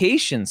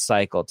application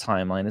cycle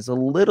timeline is a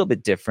little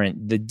bit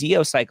different. The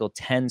DO cycle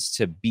tends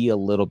to be a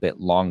little bit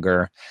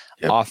longer,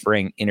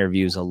 offering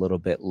interviews a little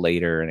bit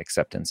later and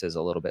acceptances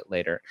a little bit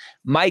later.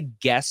 My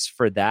guess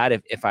for that,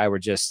 if I were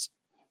just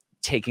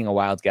taking a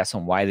wild guess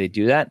on why they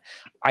do that,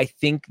 I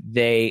think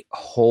they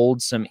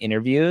hold some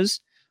interviews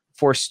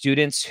for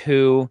students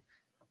who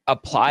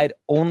applied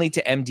only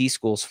to MD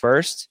schools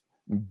first,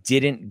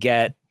 didn't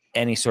get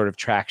any sort of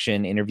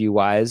traction interview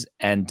wise,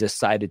 and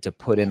decided to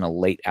put in a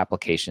late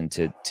application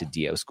to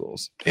DO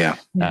schools.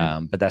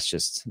 But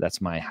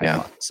that's my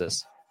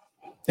hypothesis.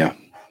 All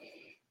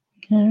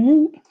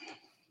right.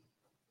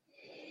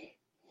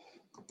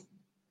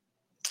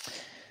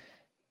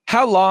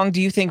 How long do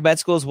you think med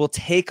schools will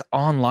take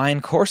online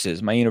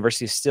courses? My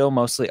university is still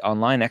mostly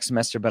online next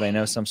semester, but I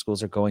know some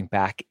schools are going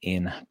back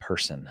in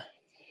person.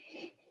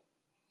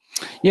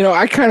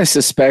 I kind of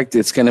suspect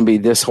it's going to be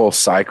this whole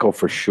cycle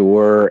for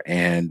sure.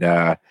 And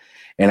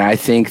I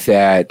think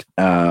that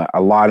a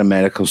lot of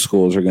medical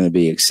schools are going to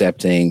be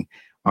accepting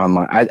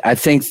online. I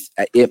think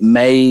it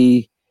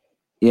may,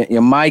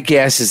 my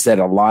guess is that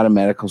a lot of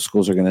medical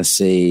schools are going to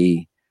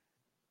see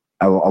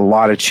a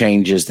lot of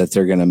changes that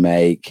they're going to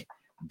make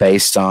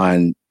based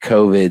on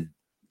COVID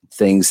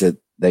things that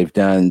they've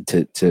done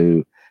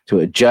to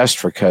adjust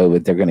for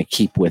COVID. They're going to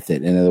keep with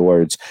it. In other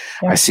words,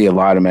 I see a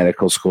lot of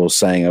medical schools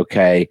saying,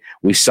 okay,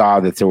 we saw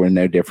that there were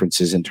no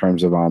differences in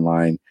terms of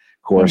online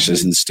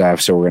courses and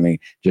stuff, so we're going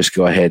to just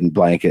go ahead and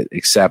blanket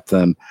accept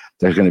them.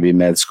 There's going to be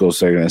med schools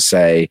that are going to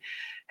say,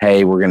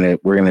 hey, we're going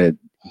to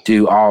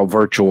do all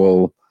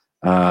virtual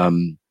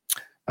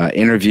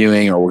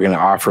interviewing, or we're going to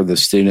offer the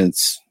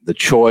students the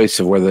choice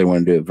of whether they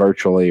want to do it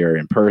virtually or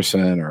in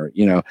person, or,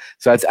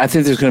 so I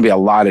think there's going to be a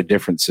lot of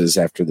differences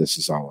after this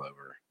is all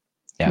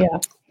over.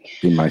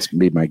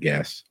 Be my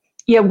guess.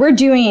 Yeah, we're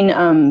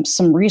doing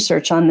some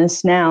research on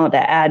this now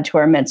to add to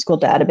our med school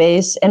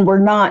database, and we're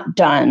not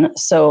done.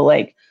 So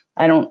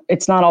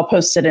it's not all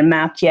posted and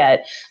mapped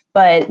yet,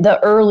 but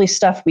the early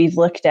stuff we've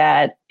looked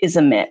at is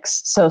a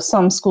mix. So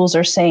some schools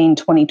are saying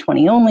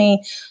 2020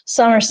 only.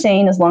 Some are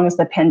saying as long as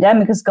the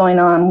pandemic is going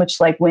on, which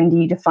when do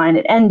you define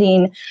it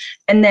ending?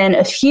 And then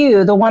a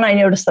few, the one I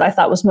noticed that I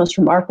thought was most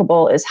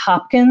remarkable is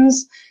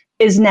Hopkins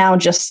is now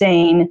just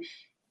saying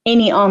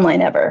any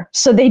online ever.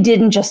 So they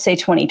didn't just say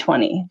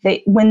 2020.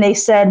 When they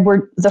said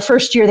the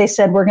first year they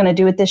said we're going to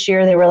do it this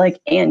year, they were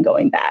like, and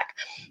going back,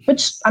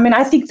 which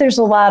I think there's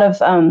a lot of,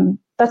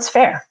 that's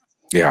fair.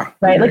 Yeah.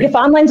 Right. If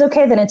online's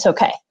okay, then it's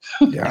okay.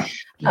 Yeah.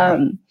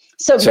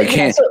 So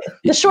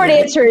the short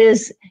answer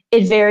is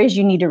it varies.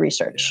 You need to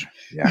research.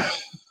 Yeah.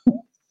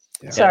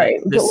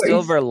 Sorry. The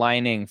silver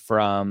lining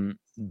from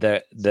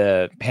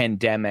the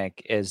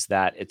pandemic is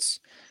that it's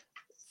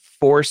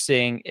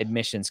forcing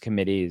admissions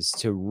committees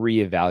to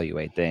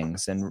reevaluate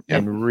things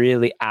and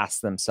really ask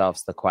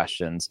themselves the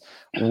questions.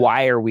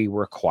 Why are we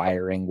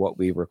requiring what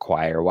we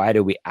require? Why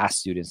do we ask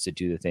students to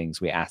do the things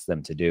we ask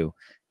them to do?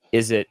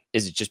 Is it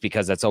just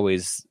because that's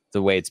always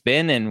the way it's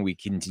been and we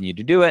continue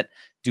to do it?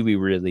 Do we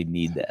really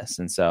need this?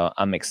 And so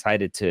I'm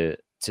excited to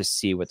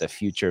see what the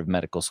future of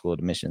medical school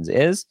admissions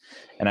is.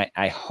 And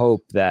I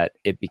hope that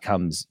it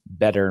becomes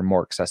better and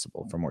more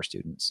accessible for more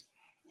students.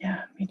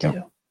 Yeah, me too.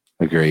 Yep.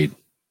 Agreed.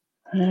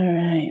 All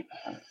right.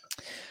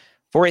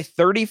 For a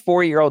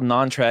 34-year-old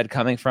non-trad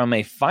coming from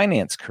a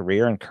finance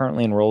career and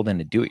currently enrolled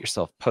in a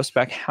do-it-yourself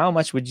postbac, how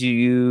much would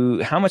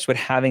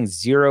having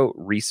zero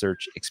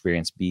research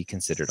experience be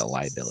considered a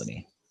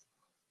liability?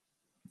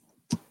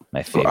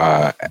 My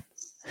favorite.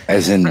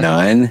 As in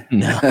none?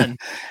 None.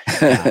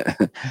 Yeah.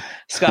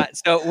 Scott,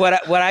 so what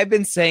I've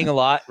been saying a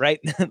lot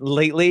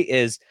lately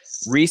is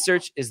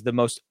research is the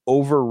most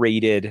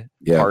overrated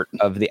part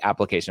of the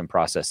application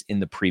process in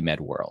the pre-med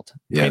world.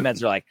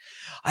 Pre-meds are like,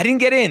 I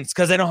didn't get in. It's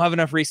because I don't have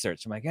enough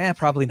research. I'm like,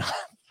 probably not.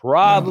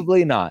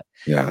 Probably not.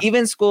 Yeah.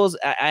 Even schools,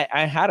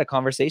 I had a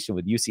conversation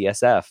with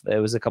UCSF. It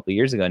was a couple of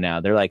years ago now.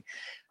 They're like,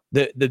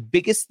 the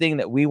biggest thing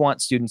that we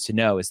want students to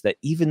know is that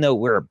even though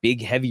we're a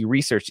big, heavy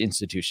research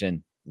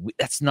institution,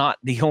 that's not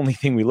the only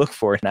thing we look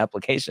for in an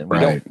application. We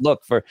don't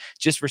look for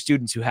just for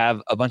students who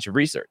have a bunch of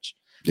research.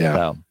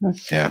 Yeah. So,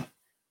 yeah.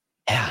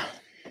 Yeah.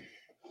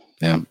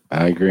 Yeah.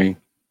 I agree.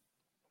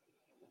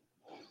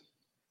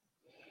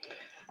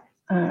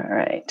 All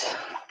right.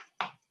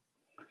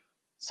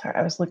 Sorry,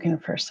 I was looking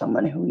for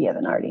someone who we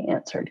haven't already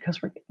answered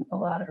because we're getting a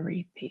lot of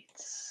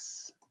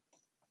repeats.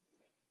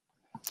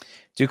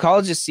 Do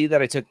colleges see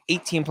that I took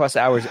 18 plus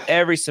hours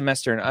every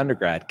semester in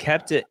undergrad,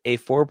 kept it a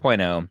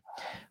 4.0,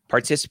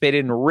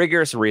 participated in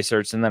rigorous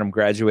research, and then I'm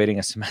graduating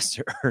a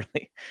semester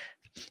early?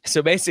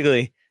 So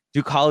basically,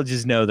 do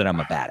colleges know that I'm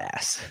a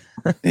badass?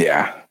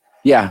 Yeah.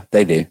 Yeah,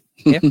 they do.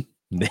 Yep.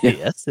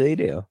 Yes, they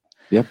do.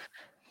 Yep.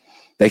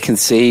 They can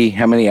see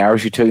how many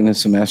hours you took in a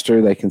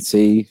semester. They can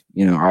see,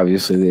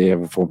 obviously they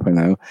have a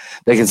 4.0.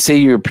 They can see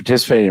you're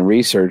participating in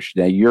research.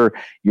 Now your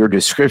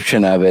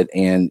description of it,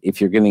 and if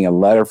you're getting a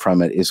letter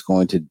from it, is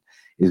going to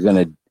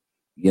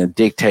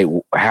dictate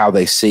how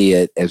they see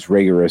it as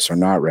rigorous or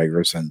not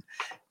rigorous.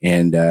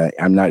 And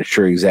I'm not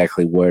sure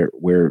exactly what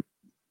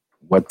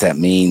that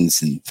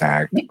means, in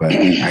fact, but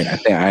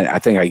I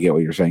think I get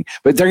what you're saying.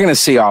 But they're going to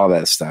see all of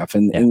that stuff,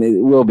 and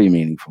it will be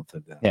meaningful to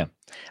them. Yeah.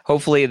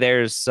 Hopefully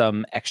there's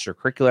some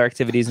extracurricular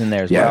activities in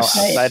there as well,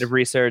 outside of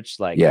research,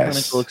 like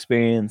clinical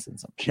experience and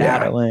some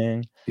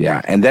shadowing.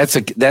 Yeah. And that's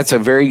a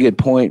very good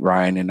point,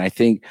 Ryan. And I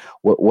think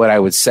what I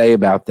would say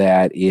about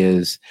that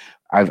is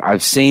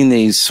I've seen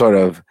these sort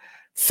of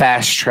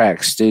fast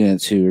track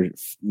students who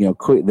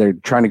are, they're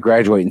trying to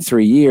graduate in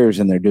 3 years,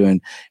 and they're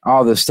doing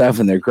all this stuff,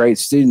 and they're great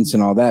students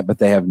and all that, but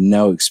they have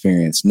no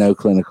experience, no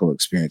clinical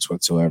experience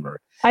whatsoever.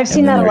 I've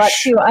seen that a lot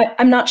too.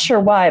 I'm not sure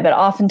why, but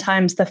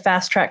oftentimes the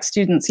fast track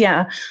students,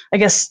 I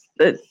guess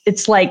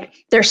it's like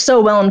they're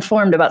so well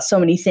informed about so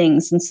many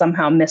things and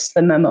somehow missed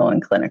the memo in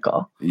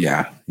clinical.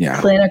 Yeah.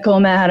 Clinical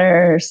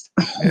matters.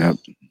 Yep.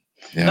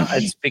 Yeah.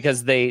 It's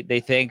because they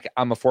think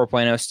I'm a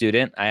 4.0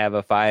 student. I have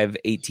a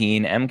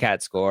 518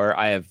 MCAT score.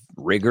 I have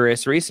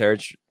rigorous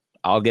research.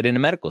 I'll get into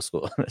medical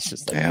school. It's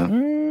just like,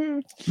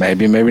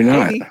 maybe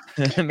not. Maybe.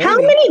 How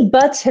many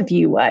butts have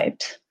you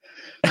wiped?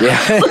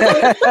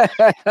 Yeah.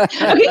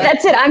 Okay,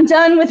 that's it. I'm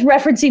done with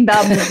referencing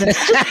bowel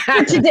movements just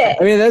for today.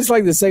 I mean, that's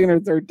like the second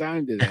or third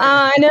time today.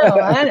 I know.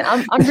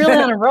 I'm really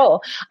on a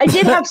roll. I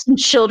did have some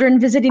children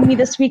visiting me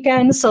this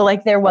weekend, so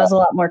there was a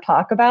lot more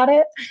talk about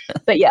it.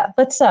 But yeah,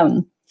 let's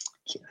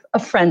a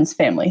friend's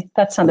family.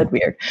 That sounded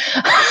weird.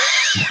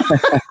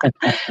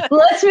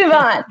 Let's move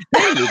on.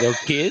 Hey, little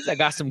kids, I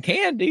got some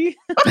candy.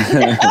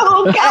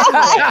 Oh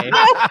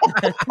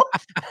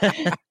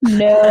God!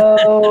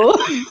 No.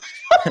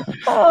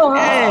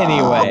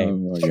 Anyway,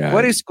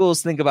 what do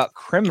schools think about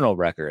criminal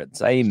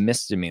records, i.e.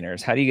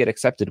 misdemeanors? How do you get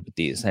accepted with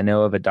these? I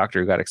know of a doctor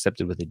who got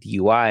accepted with a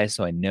DUI,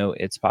 so I know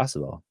it's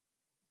possible.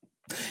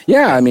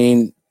 Yeah, I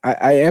mean,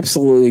 I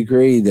absolutely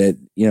agree that,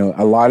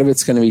 a lot of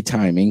it's going to be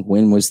timing.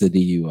 When was the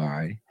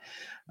DUI?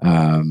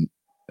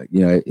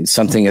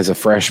 Something as a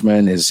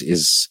freshman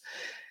is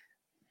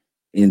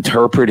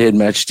interpreted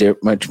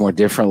much more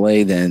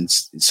differently than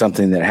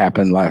something that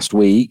happened last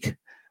week.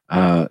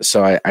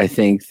 So I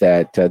think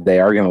that they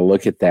are going to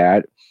look at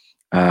that.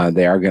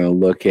 They are going to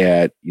look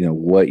at,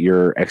 what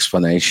your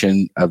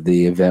explanation of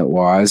the event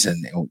was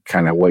and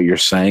kind of what you're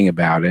saying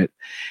about it.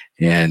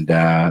 And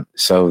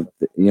so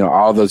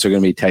all those are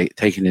going to be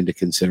taken into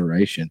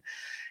consideration.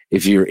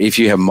 If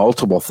you have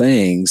multiple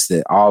things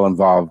that all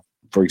involve,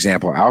 for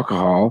example,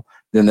 alcohol,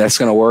 then that's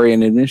going to worry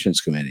an admissions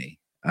committee.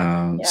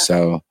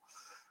 So,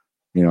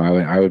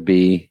 I would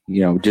be,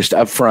 just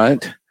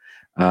upfront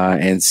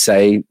and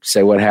say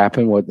what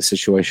happened, what the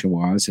situation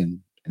was,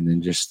 and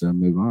then just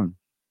move on.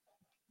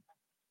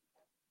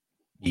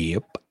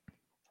 Yep.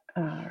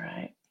 All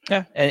right.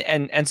 Yeah,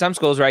 and some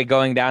schools, right,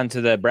 going down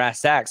to the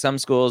brass tacks, some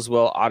schools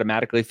will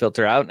automatically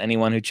filter out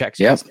anyone who checks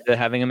to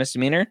having a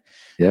misdemeanor.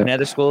 Yep. And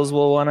other schools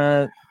will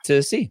want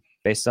to see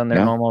based on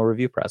their normal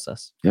review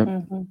process. Yep.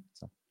 Mm-hmm.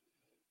 So.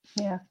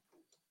 Yeah.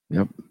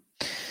 Yep.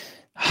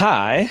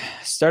 Hi,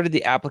 started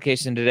the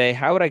application today.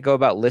 How would I go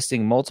about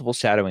listing multiple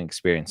shadowing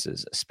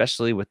experiences,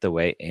 especially with the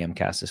way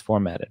AMCAS is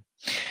formatted?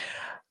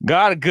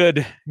 Got a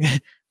good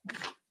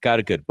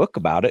book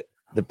about it.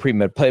 The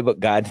Premed Playbook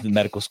Guide to the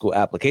Medical School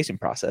Application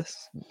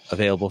Process,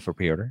 available for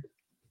pre-order.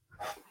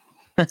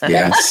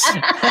 Yes.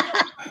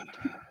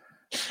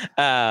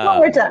 One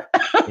more time.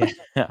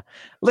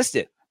 List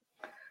it.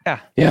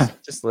 Yeah.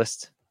 Just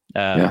list.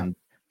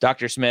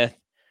 Dr. Smith,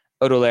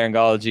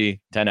 otolaryngology,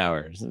 10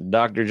 hours.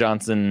 Dr.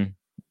 Johnson,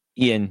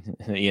 ENT,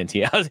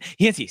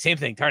 same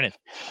thing, darn it.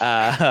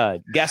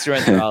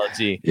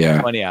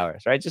 Gastroenterology, 20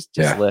 hours, right? Just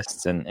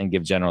lists and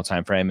give general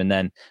time frame. And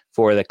then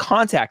for the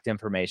contact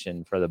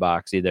information for the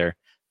box, either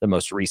the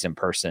most recent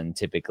person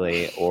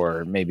typically,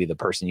 or maybe the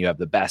person you have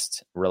the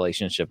best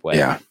relationship with.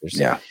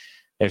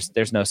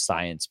 There's no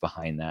science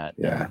behind that.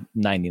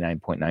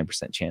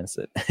 99.9% chance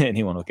that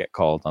anyone will get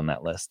called on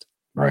that list.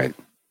 Right.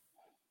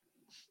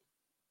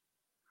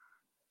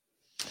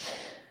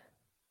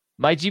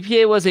 My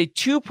GPA was a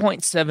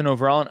 2.7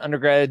 overall in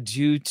undergrad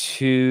due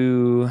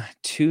to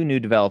 2 new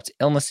developed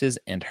illnesses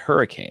and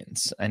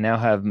hurricanes. I now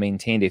have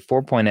maintained a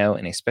 4.0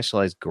 in a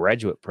specialized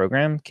graduate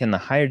program. Can the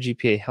higher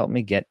GPA help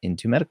me get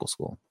into medical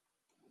school?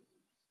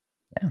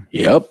 Yeah.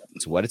 Yep.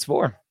 It's what it's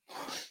for.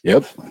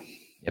 Yep.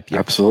 Yep.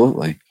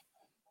 Absolutely.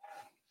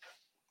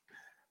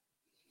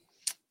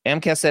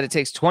 AMCAS said it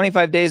takes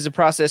 25 days to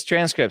process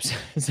transcripts.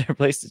 Is there a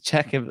place to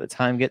check if the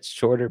time gets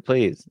shorter,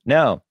 please?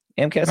 No.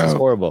 AMCAS is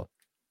horrible.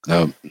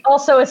 No.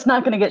 Also, it's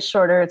not going to get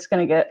shorter. It's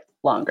going to get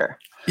longer.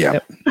 Yeah.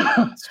 Yep.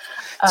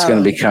 It's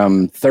going to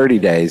become 30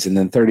 days and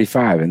then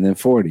 35 and then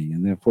 40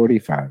 and then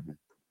 45.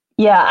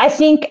 Yeah, I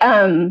think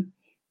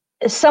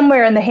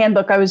somewhere in the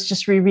handbook, I was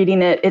just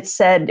rereading it. It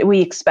said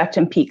we expect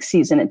in peak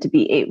season it to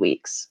be 8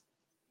 weeks.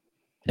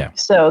 Yeah.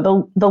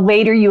 So the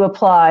later you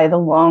apply, the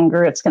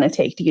longer it's going to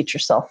take to get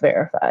yourself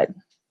verified.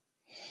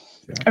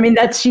 Yeah. I mean,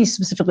 she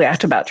specifically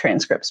asked about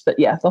transcripts, but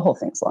yeah, the whole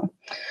thing's long.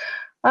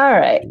 All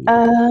right.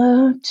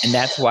 And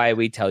that's why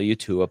we tell you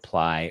to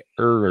apply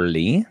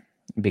early,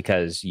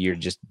 because you're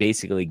just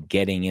basically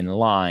getting in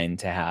line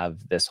to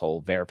have this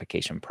whole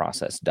verification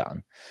process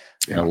done.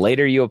 Yeah. And the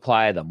later you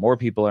apply, the more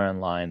people are in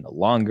line, the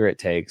longer it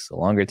takes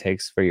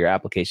for your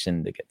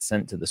application to get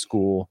sent to the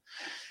school.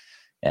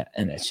 Yeah,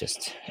 and it's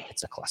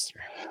a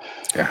cluster.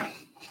 Yeah.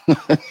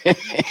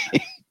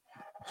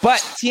 But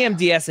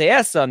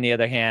TMDSAS, on the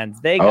other hand,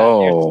 they got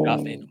their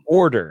stuff in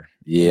order.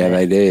 Yeah,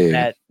 they do.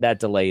 That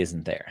delay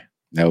isn't there.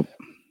 Nope.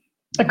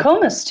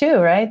 ACOMAS too,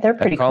 right? They're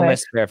pretty quick.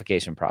 ACOMAS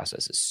verification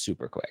process is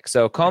super quick.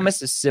 So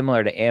ACOMAS is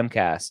similar to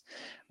AMCAS,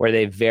 where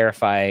they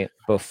verify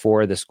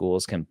before the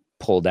schools can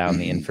pull down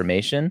the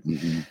information.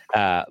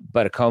 But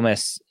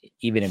ACOMAS,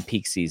 even in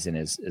peak season,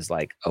 is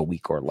like a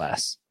week or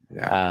less.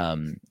 Yeah.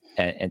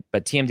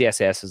 But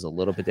TMDSAS is a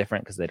little bit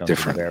different because they don't do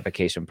the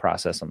verification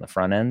process on the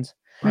front end,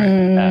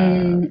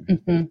 right.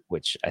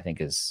 Which I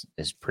think is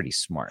pretty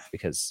smart,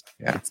 because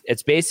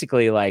it's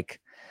basically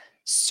like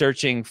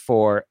searching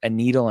for a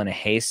needle in a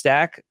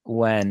haystack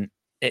when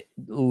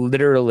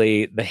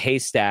literally the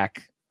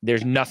haystack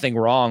there's nothing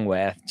wrong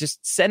with.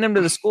 Just send them to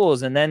the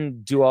schools and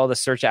then do all the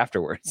search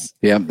afterwards.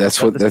 Yeah,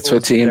 that's what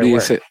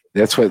TMD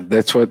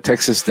that's what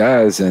Texas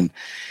does, and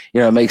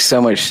it makes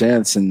so much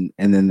sense. And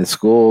then the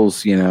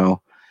schools,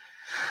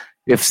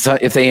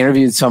 if they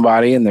interviewed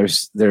somebody and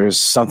there's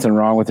something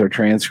wrong with their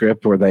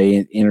transcript, or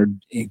they entered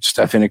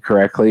stuff in it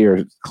correctly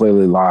or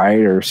clearly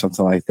lied or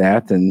something like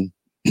that, then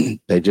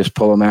they just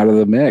pull them out of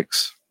the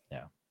mix.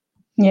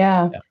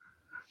 Yeah.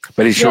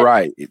 But you're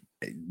right.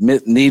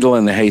 Needle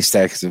in the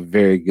haystack is a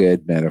very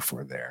good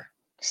metaphor there.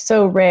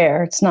 So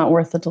rare. It's not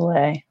worth the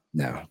delay.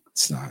 No,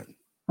 it's not.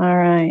 All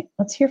right.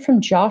 Let's hear from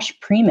Josh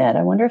Premed.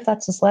 I wonder if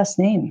that's his last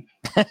name.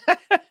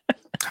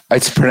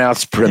 It's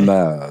pronounced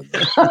Premed.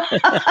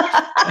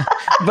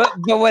 But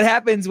what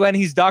happens when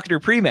he's Dr.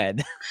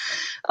 Premed?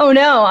 Oh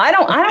no, I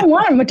don't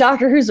want him a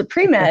doctor who's a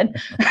pre-med.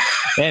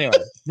 Anyway,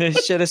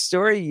 should a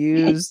story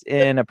used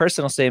in a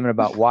personal statement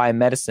about why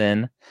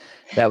medicine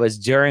that was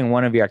during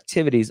one of your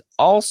activities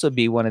also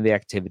be one of the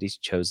activities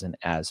chosen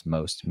as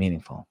most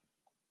meaningful?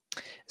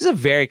 This is a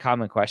very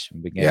common question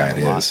we've been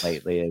getting a lot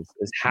lately,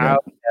 is how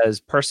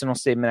does personal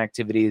statement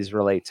activities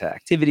relate to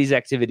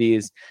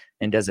activities,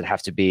 and does it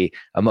have to be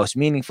a most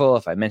meaningful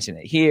if I mention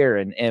it here?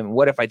 And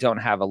what if I don't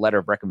have a letter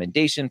of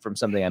recommendation from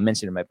something I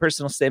mentioned in my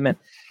personal statement?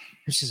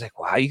 It's just like,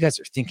 wow, you guys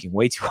are thinking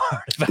way too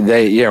hard about it.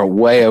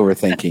 Way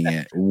overthinking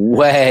it.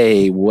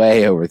 Way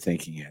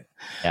overthinking it.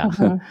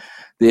 Yeah.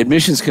 The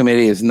admissions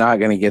committee is not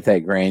going to get that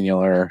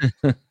granular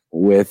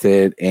with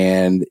it.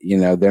 And,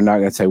 they're not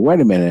going to say,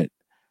 wait a minute.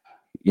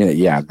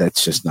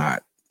 That's just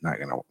not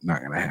going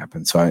to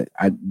happen. So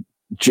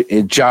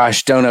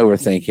Josh, don't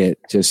overthink it.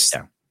 Just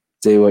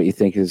do what you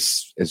think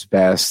is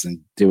best,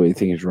 and do what you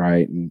think is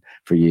right and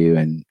for you,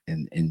 and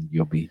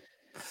you'll be.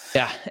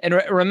 Yeah. And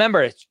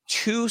remember, it's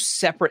two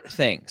separate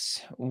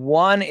things.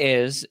 One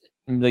is,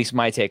 at least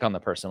my take on the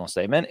personal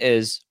statement,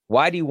 is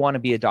why do you want to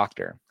be a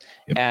doctor?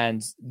 Yep.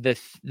 And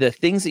the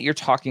things that you're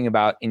talking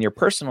about in your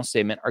personal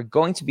statement are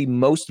going to be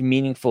most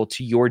meaningful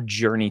to your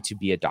journey to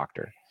be a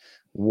doctor.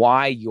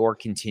 Why you're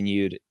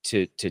continued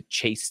to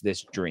chase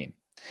this dream.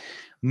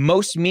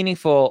 Most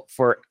meaningful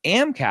for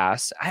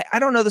AMCAS, I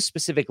don't know the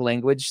specific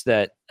language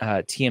that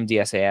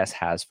TMDSAS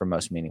has for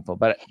most meaningful,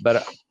 but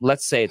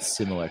let's say it's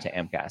similar to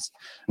AMCAS.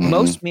 Mm-hmm.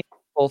 Most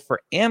meaningful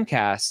for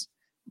AMCAS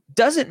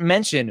doesn't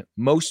mention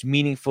most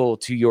meaningful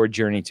to your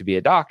journey to be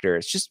a doctor.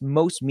 It's just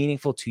most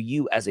meaningful to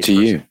you as a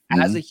person,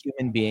 as a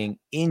human being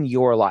in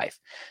your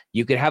life.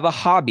 You could have a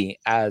hobby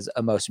as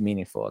a most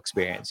meaningful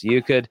experience.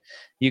 You could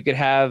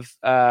have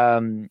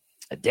a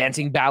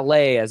dancing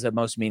ballet as a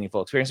most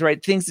meaningful experience,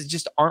 right? Things that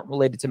just aren't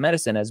related to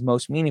medicine as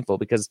most meaningful,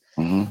 because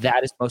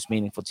that is most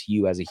meaningful to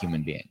you as a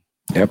human being.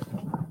 Yep.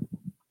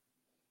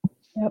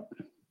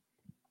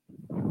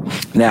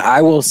 Now,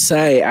 I will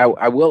say,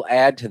 I will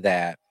add to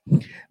that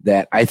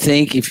I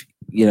think if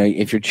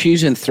you're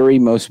choosing three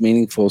most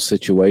meaningful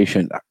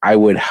situations, I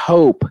would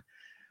hope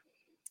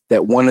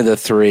that one of the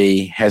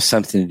three has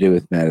something to do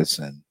with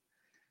medicine.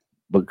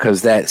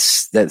 because that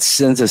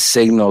sends a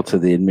signal to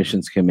the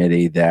admissions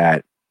committee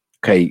that,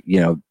 okay,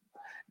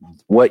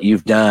 what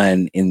you've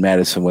done in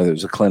medicine, whether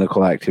it's a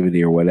clinical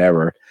activity or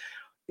whatever,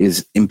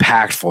 is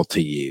impactful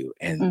to you.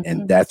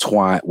 And that's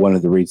why one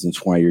of the reasons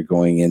why you're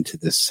going into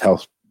this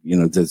health,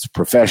 this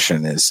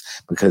profession, is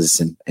because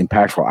it's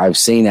impactful. I've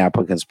seen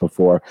applicants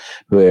before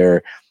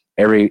where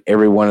every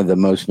one of the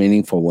most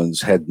meaningful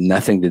ones had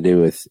nothing to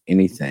do with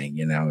anything.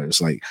 It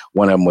was like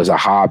one of them was a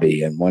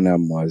hobby and one of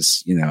them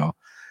was,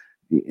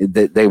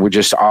 they were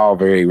just all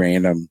very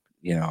random,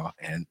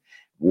 and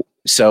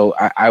so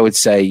I would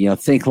say,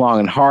 think long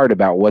and hard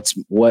about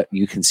what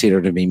you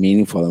consider to be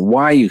meaningful and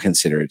why you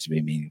consider it to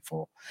be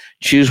meaningful.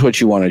 Choose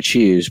what you want to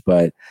choose.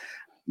 But,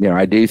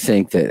 I do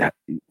think that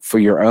for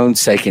your own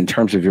sake, in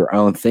terms of your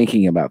own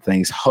thinking about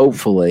things,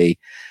 hopefully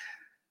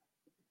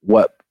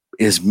what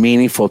is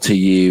meaningful to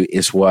you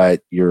is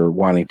what you're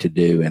wanting to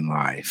do in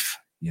life.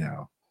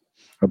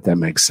 Hope that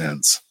makes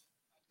sense.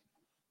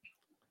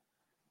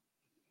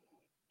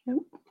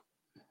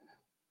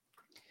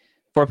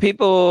 For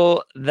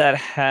people that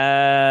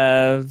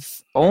have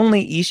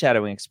only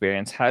e-shadowing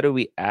experience, how do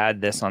we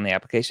add this on the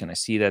application? I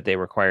see that they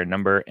require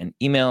number and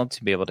email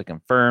to be able to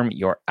confirm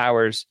your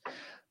hours.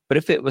 But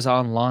if it was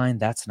online,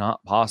 that's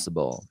not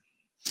possible.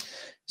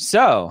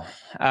 So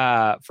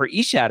for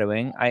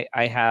e-shadowing,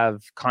 I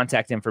have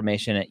contact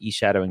information at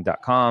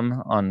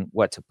eshadowing.com on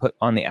what to put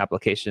on the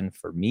application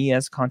for me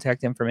as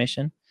contact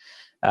information.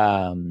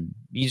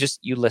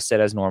 You list it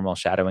as normal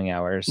shadowing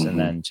hours, and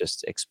then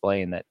just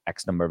explain that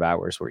X number of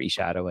hours were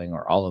e-shadowing,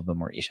 or all of them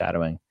were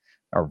e-shadowing,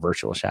 or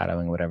virtual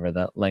shadowing, whatever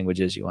the language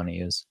is you want to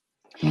use.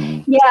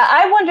 Yeah,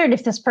 I wondered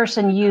if this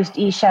person used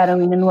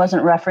e-shadowing and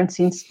wasn't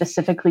referencing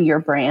specifically your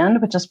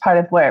brand, which is part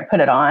of where I put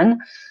it on.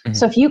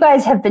 So if you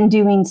guys have been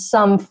doing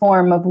some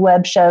form of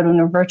web shadowing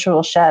or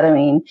virtual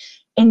shadowing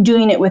and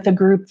doing it with a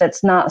group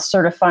that's not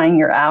certifying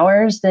your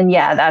hours, then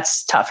yeah,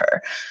 that's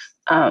tougher.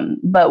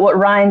 But what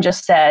Ryan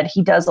just said,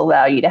 he does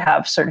allow you to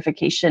have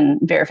certification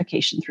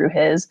verification through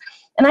his.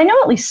 And I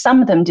know at least some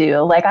of them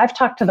do. Like, I've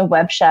talked to the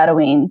web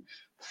shadowing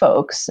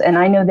folks, and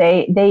I know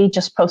they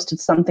just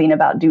posted something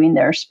about doing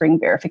their spring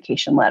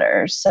verification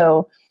letters.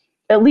 So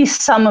at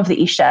least some of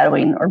the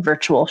e-shadowing or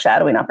virtual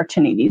shadowing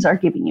opportunities are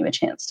giving you a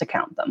chance to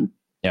count them.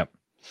 Yep.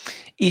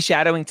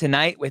 E-shadowing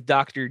tonight with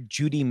Dr.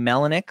 Judy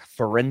Melanik,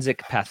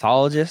 forensic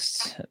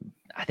pathologist,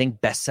 I think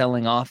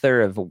best-selling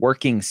author of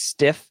Working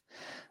Stiff.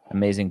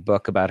 Amazing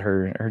book about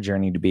her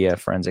journey to be a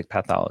forensic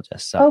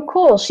pathologist. So. Oh,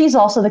 cool. She's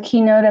also the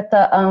keynote at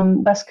the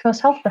West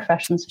Coast Health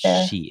Professions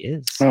Fair. She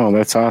is. Oh,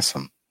 that's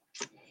awesome.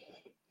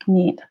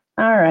 Neat.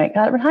 All right.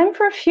 Got time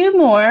for a few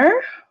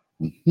more.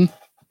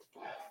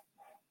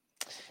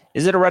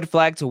 Is it a red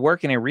flag to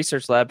work in a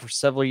research lab for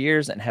several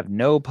years and have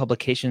no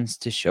publications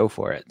to show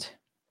for it?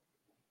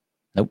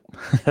 Nope.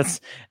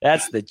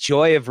 That's the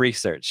joy of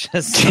research.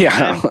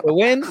 Sometimes you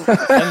win,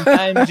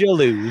 sometimes you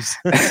lose.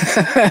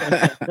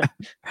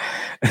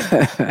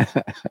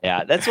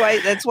 Yeah, that's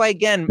why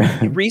again,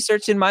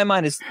 research in my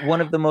mind is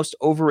one of the most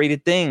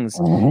overrated things,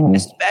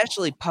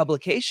 especially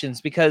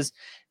publications, because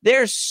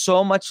there's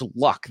so much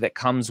luck that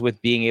comes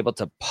with being able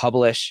to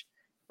publish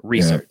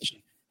research.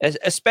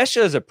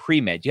 Especially as a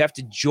pre-med, you have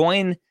to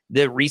join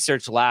the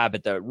research lab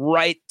at the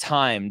right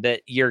time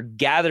that you're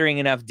gathering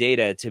enough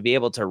data to be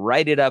able to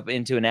write it up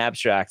into an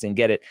abstract and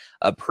get it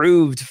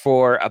approved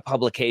for a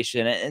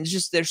publication. And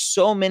just there's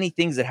so many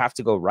things that have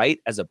to go right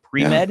as a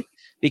pre-med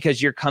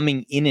because you're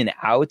coming in and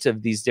out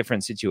of these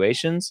different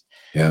situations.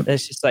 Yeah.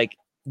 That's just like,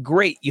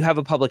 great, you have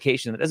a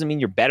publication. That doesn't mean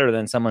you're better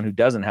than someone who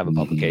doesn't have a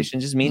publication.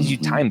 It just means you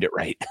timed it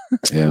right.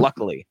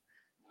 Luckily.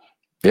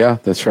 Yeah,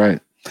 that's right.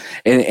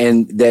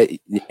 And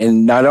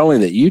not only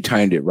that you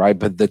timed it right,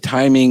 but the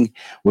timing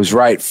was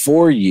right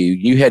for you.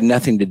 You had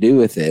nothing to do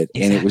with it.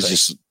 Exactly. And it was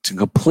just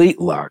complete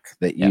luck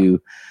that you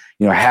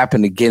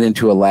happened to get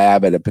into a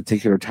lab at a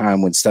particular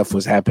time when stuff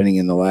was happening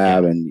in the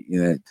lab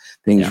and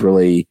things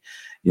really,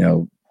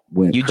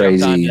 went you crazy. You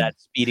jumped onto that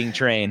speeding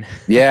train.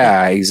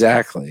 Yeah,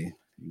 exactly.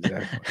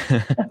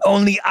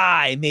 Only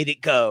I made it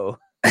go.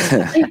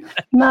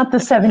 Not the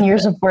 7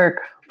 years of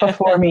work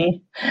before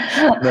me.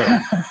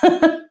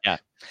 Yeah.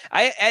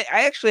 I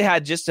actually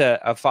had just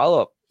a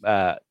follow-up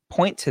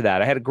point to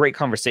that. I had a great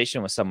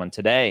conversation with someone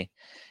today,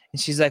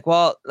 and she's like,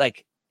 well,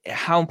 like,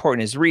 how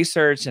important is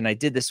research? And I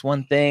did this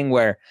one thing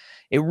where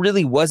it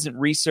really wasn't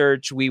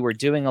research. We were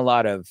doing a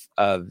lot of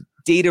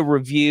data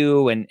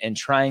review and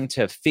trying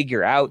to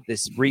figure out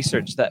this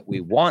research that we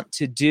want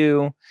to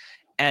do.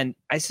 And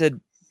I said,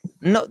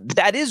 no,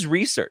 that is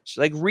research.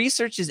 Like,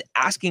 research is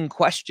asking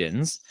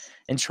questions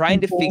and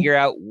trying to figure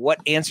out what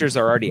answers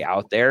are already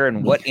out there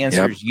and what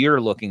answers you're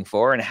looking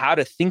for and how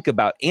to think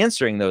about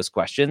answering those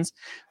questions.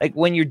 Like,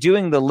 when you're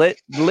doing the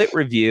lit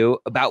review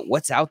about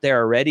what's out there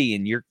already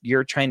and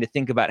you're trying to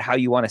think about how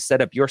you want to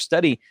set up your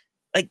study,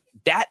 like,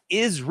 that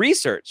is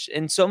research.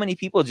 And so many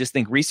people just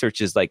think research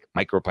is like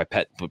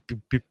micropipette.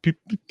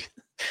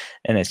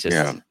 And it's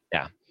just,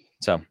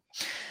 So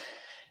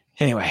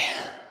anyway,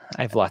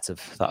 I have lots of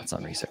thoughts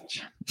on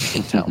research. You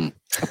can tell.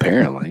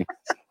 Apparently.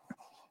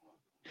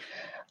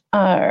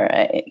 All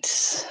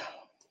right.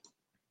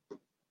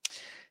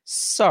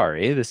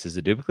 Sorry, this is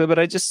a duplicate, but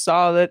I just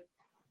saw that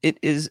it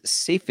is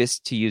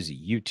safest to use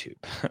YouTube.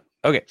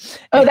 Okay.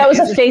 Oh, that was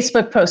a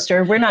Facebook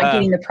poster. We're not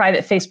getting the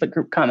private Facebook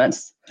group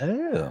comments.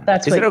 Oh,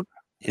 That's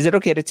is it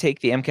okay to take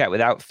the MCAT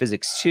without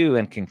Physics 2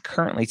 and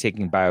concurrently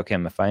taking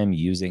Biochem if I am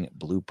using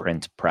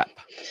Blueprint Prep?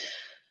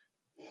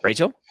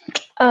 Rachel?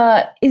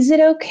 Is it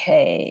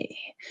okay?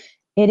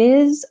 It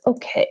is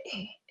okay.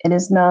 It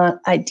is not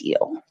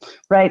ideal,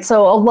 right?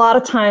 So a lot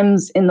of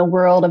times in the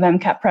world of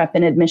MCAT prep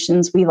and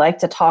admissions, we like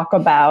to talk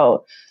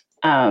about,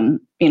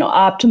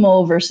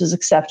 optimal versus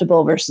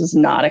acceptable versus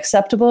not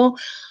acceptable.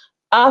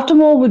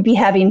 Optimal would be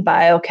having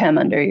biochem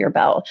under your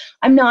belt.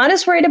 I'm not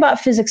as worried about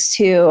physics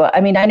too.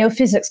 I mean, I know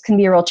physics can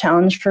be a real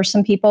challenge for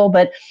some people,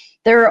 but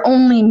there are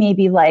only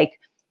maybe like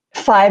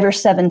 5 or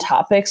 7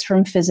 topics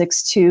from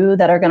physics 2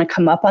 that are going to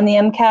come up on the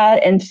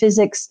MCAT, and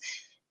physics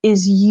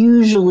is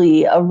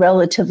usually a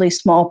relatively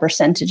small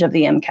percentage of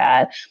the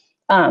MCAT.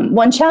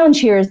 One challenge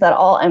here is that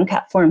all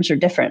MCAT forms are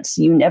different,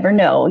 so you never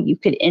know. You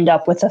could end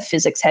up with a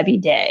physics-heavy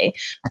day.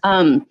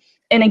 And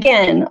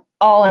again,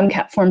 all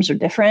MCAT forms are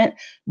different,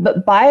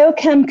 but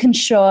biochem can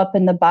show up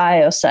in the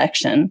bio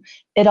section.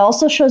 It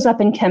also shows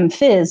up in Chem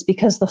Phys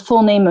because the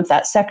full name of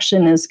that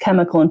section is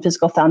Chemical and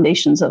Physical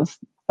Foundations of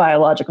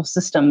Biological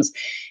Systems.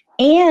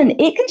 And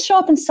it can show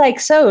up in Psych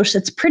Soc.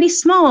 It's pretty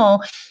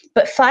small,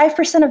 but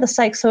 5% of the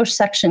Psych Soc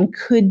section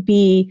could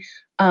be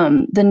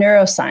the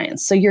neuroscience.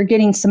 So you're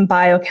getting some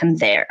biochem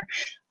there.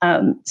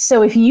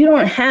 So if you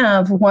don't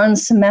have one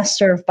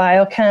semester of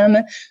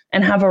biochem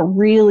and have a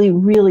really,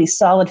 really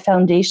solid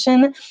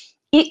foundation,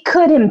 it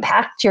could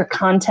impact your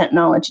content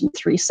knowledge in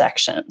 3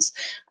 sections.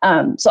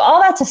 So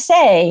all that to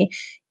say,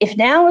 if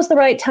now is the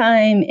right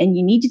time and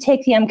you need to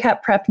take the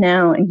MCAT prep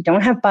now and you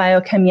don't have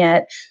biochem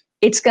yet,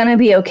 it's going to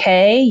be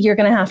okay. You're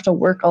going to have to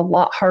work a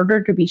lot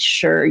harder to be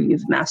sure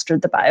you've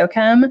mastered the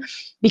biochem,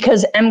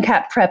 because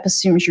MCAT prep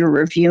assumes you're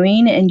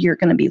reviewing and you're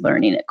going to be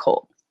learning it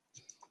cold.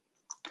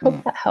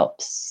 Hope that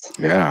helps.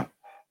 Yeah.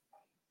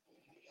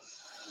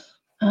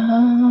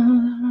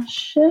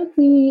 Should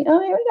we? Oh,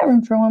 yeah, we got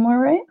room for one more,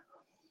 right?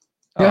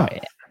 Yeah. Oh,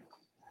 yeah.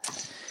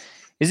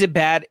 Is it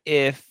bad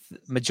if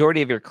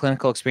majority of your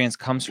clinical experience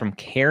comes from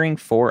caring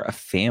for a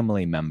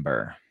family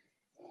member?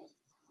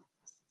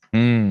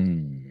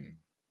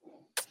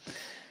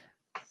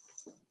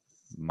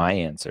 My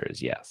answer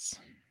is yes.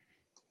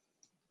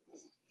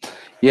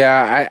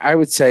 Yeah, I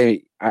would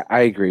say I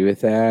agree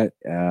with that.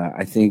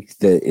 I think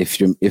that if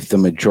the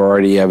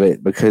majority of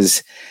it,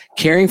 because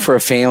caring for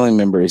a family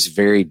member is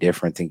very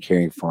different than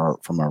caring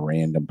from a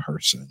random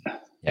person.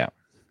 Yeah,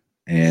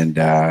 and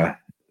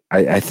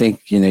I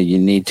think you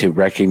need to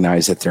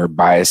recognize that there are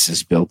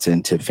biases built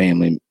into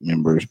family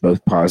members,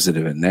 both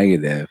positive and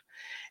negative,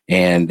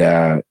 and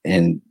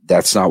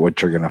that's not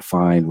what you're going to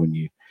find when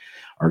you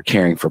are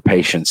caring for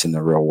patients in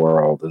the real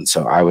world. And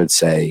so I would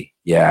say,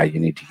 yeah, you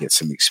need to get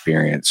some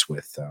experience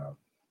with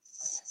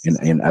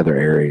in other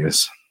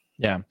areas.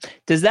 Yeah.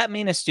 Does that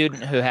mean a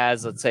student who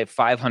has, let's say,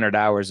 500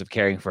 hours of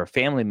caring for a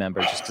family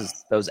member, just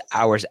because those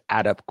hours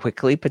add up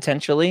quickly,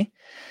 potentially,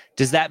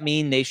 does that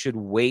mean they should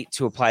wait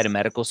to apply to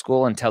medical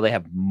school until they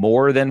have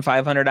more than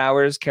 500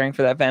 hours caring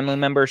for that family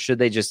member? Should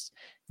they just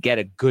get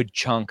a good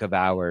chunk of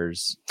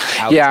hours?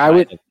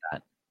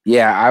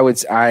 Yeah,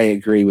 I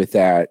agree with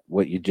that.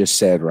 What you just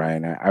said,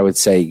 Ryan. I would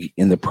say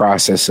in the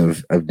process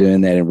of doing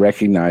that, and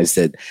recognize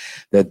that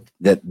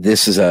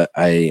this is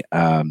a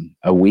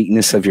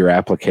weakness of your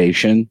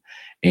application,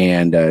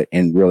 and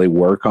really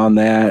work on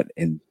that,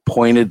 and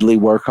pointedly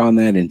work on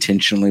that,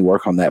 intentionally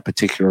work on that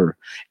particular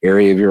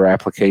area of your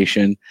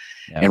application,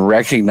 and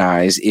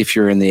recognize if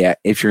you're in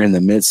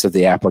the midst of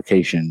the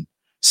application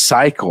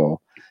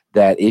cycle,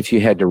 that if you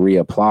had to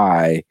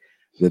reapply,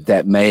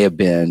 that may have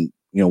been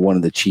one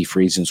of the chief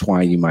reasons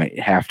why you might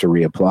have to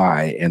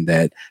reapply, and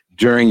that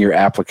during your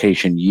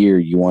application year,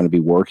 you want to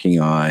be working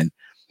on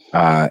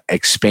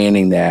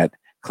expanding that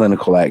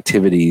clinical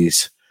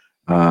activities,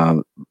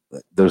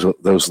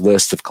 those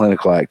lists of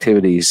clinical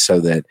activities, so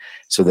that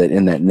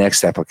in that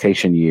next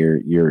application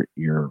year,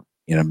 you're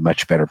in a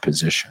much better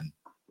position.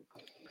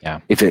 Yeah,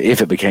 if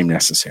it became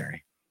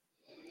necessary.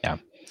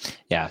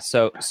 Yeah.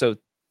 So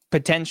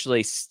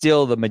potentially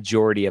still the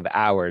majority of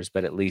hours,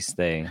 but at least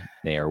they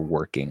are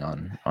working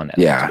on that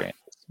experience.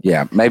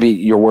 Yeah, maybe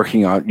you're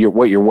working on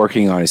what you're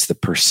working on is the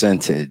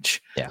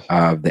percentage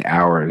of the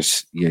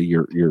hours.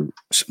 You're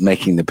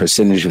making the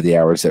percentage of the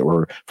hours that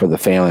were for the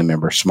family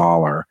member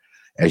smaller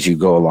as you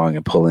go along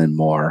and pull in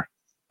more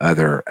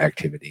other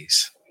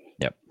activities.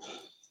 Yep.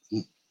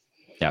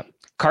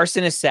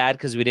 Carson is sad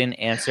because we didn't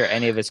answer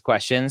any of his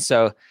questions.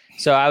 So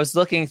I was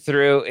looking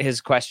through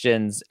his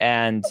questions,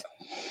 and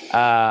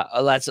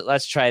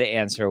let's try to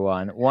answer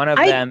one. One of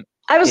them.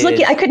 I was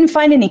looking. I couldn't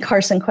find any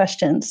Carson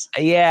questions.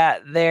 Yeah,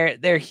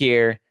 they're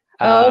here.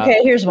 Okay,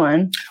 here's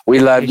one. We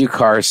love you,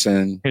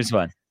 Carson. Here's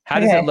one. How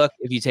does it look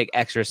if you take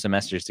extra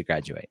semesters to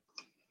graduate?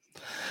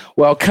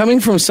 Well, coming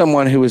from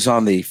someone who was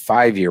on the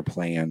 5-year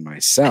plan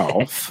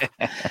myself,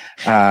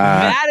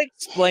 that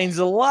explains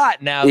a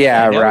lot now.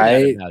 Yeah, that I know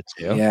right. That about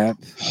you. Yeah.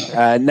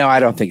 No, I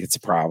don't think it's a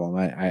problem.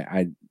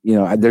 I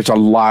there's a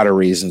lot of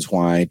reasons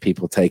why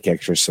people take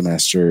extra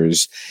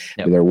semesters.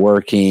 Yep. They're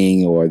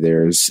working, or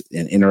there's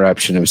an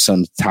interruption of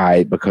some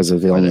type because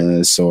of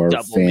illness or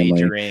family.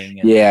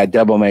 Majoring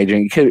Double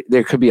majoring.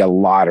 There could be a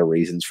lot of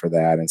reasons for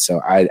that. And so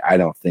I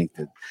don't think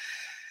that,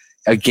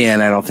 again,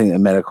 I don't think that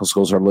medical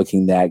schools are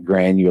looking that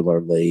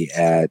granularly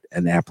at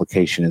an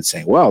application and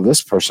saying, well,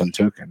 this person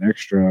took an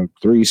extra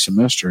 3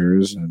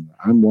 semesters and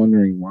I'm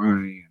wondering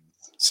why.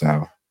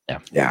 So,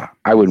 yeah,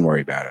 I wouldn't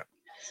worry about it.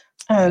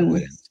 I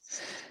wouldn't.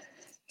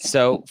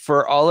 So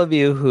for all of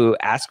you who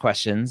asked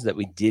questions that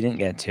we didn't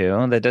get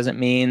to, that doesn't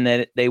mean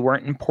that they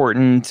weren't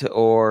important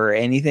or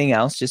anything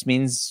else. Just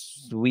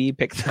means we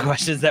picked the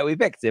questions that we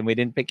picked and we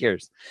didn't pick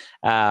yours.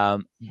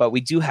 But we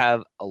do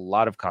have a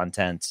lot of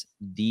content.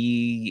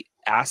 The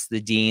Ask the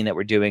Dean that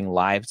we're doing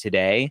live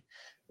today,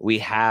 we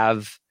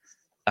have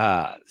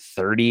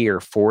 30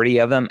 or 40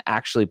 of them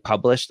actually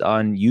published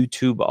on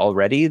YouTube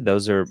already.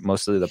 Those are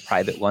mostly the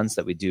private ones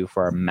that we do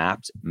for our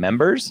Mapped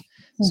members.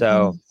 Mm-hmm.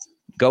 So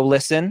go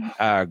listen,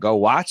 go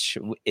watch.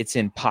 It's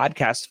in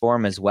podcast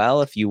form as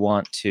well. If you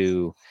want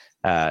to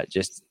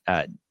just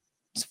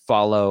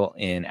follow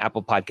in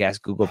Apple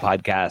Podcasts, Google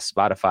Podcasts,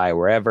 Spotify,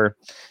 wherever,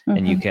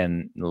 and you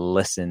can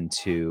listen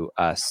to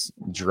us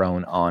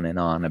drone on and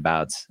on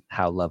about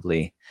how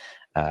lovely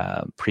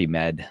the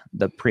pre-med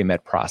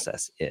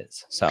process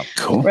is. So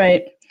cool.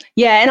 Right.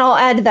 Yeah. And I'll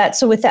add to that.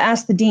 So with the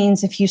Ask the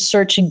Deans, if you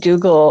search in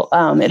Google,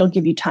 it'll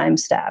give you time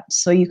stamps.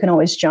 So you can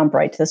always jump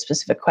right to the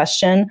specific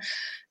question.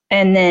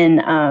 And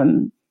then,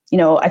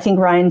 I think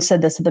Ryan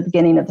said this at the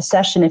beginning of the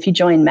session. If you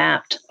join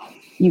Mapped,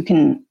 you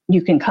can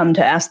come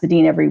to Ask the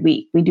Dean every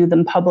week. We do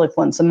them public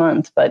once a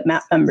month, but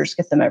Mapped members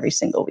get them every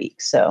single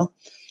week. So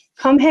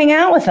come hang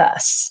out with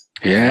us.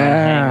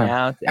 Yeah, hang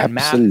out. And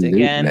Mapped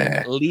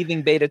again,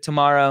 leaving beta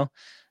tomorrow.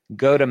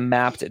 Go to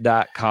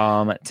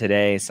mapped.com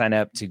today. Sign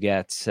up to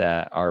get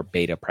our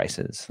beta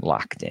prices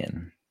locked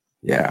in.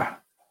 Yeah.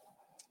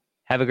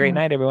 Have a great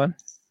night, everyone.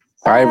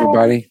 Bye,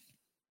 everybody.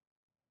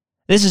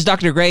 This is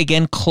Dr. Gray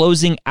again,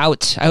 closing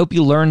out. I hope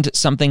you learned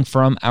something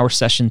from our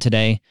session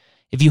today.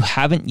 If you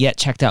haven't yet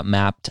checked out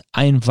Mapped,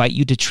 I invite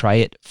you to try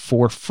it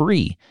for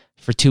free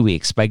for 2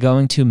 weeks by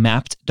going to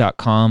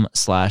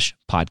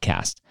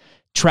mapped.com/podcast.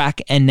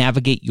 Track and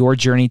navigate your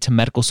journey to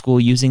medical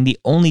school using the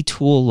only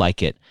tool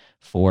like it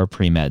for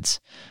pre-meds.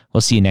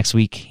 We'll see you next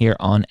week here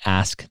on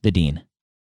Ask the Dean.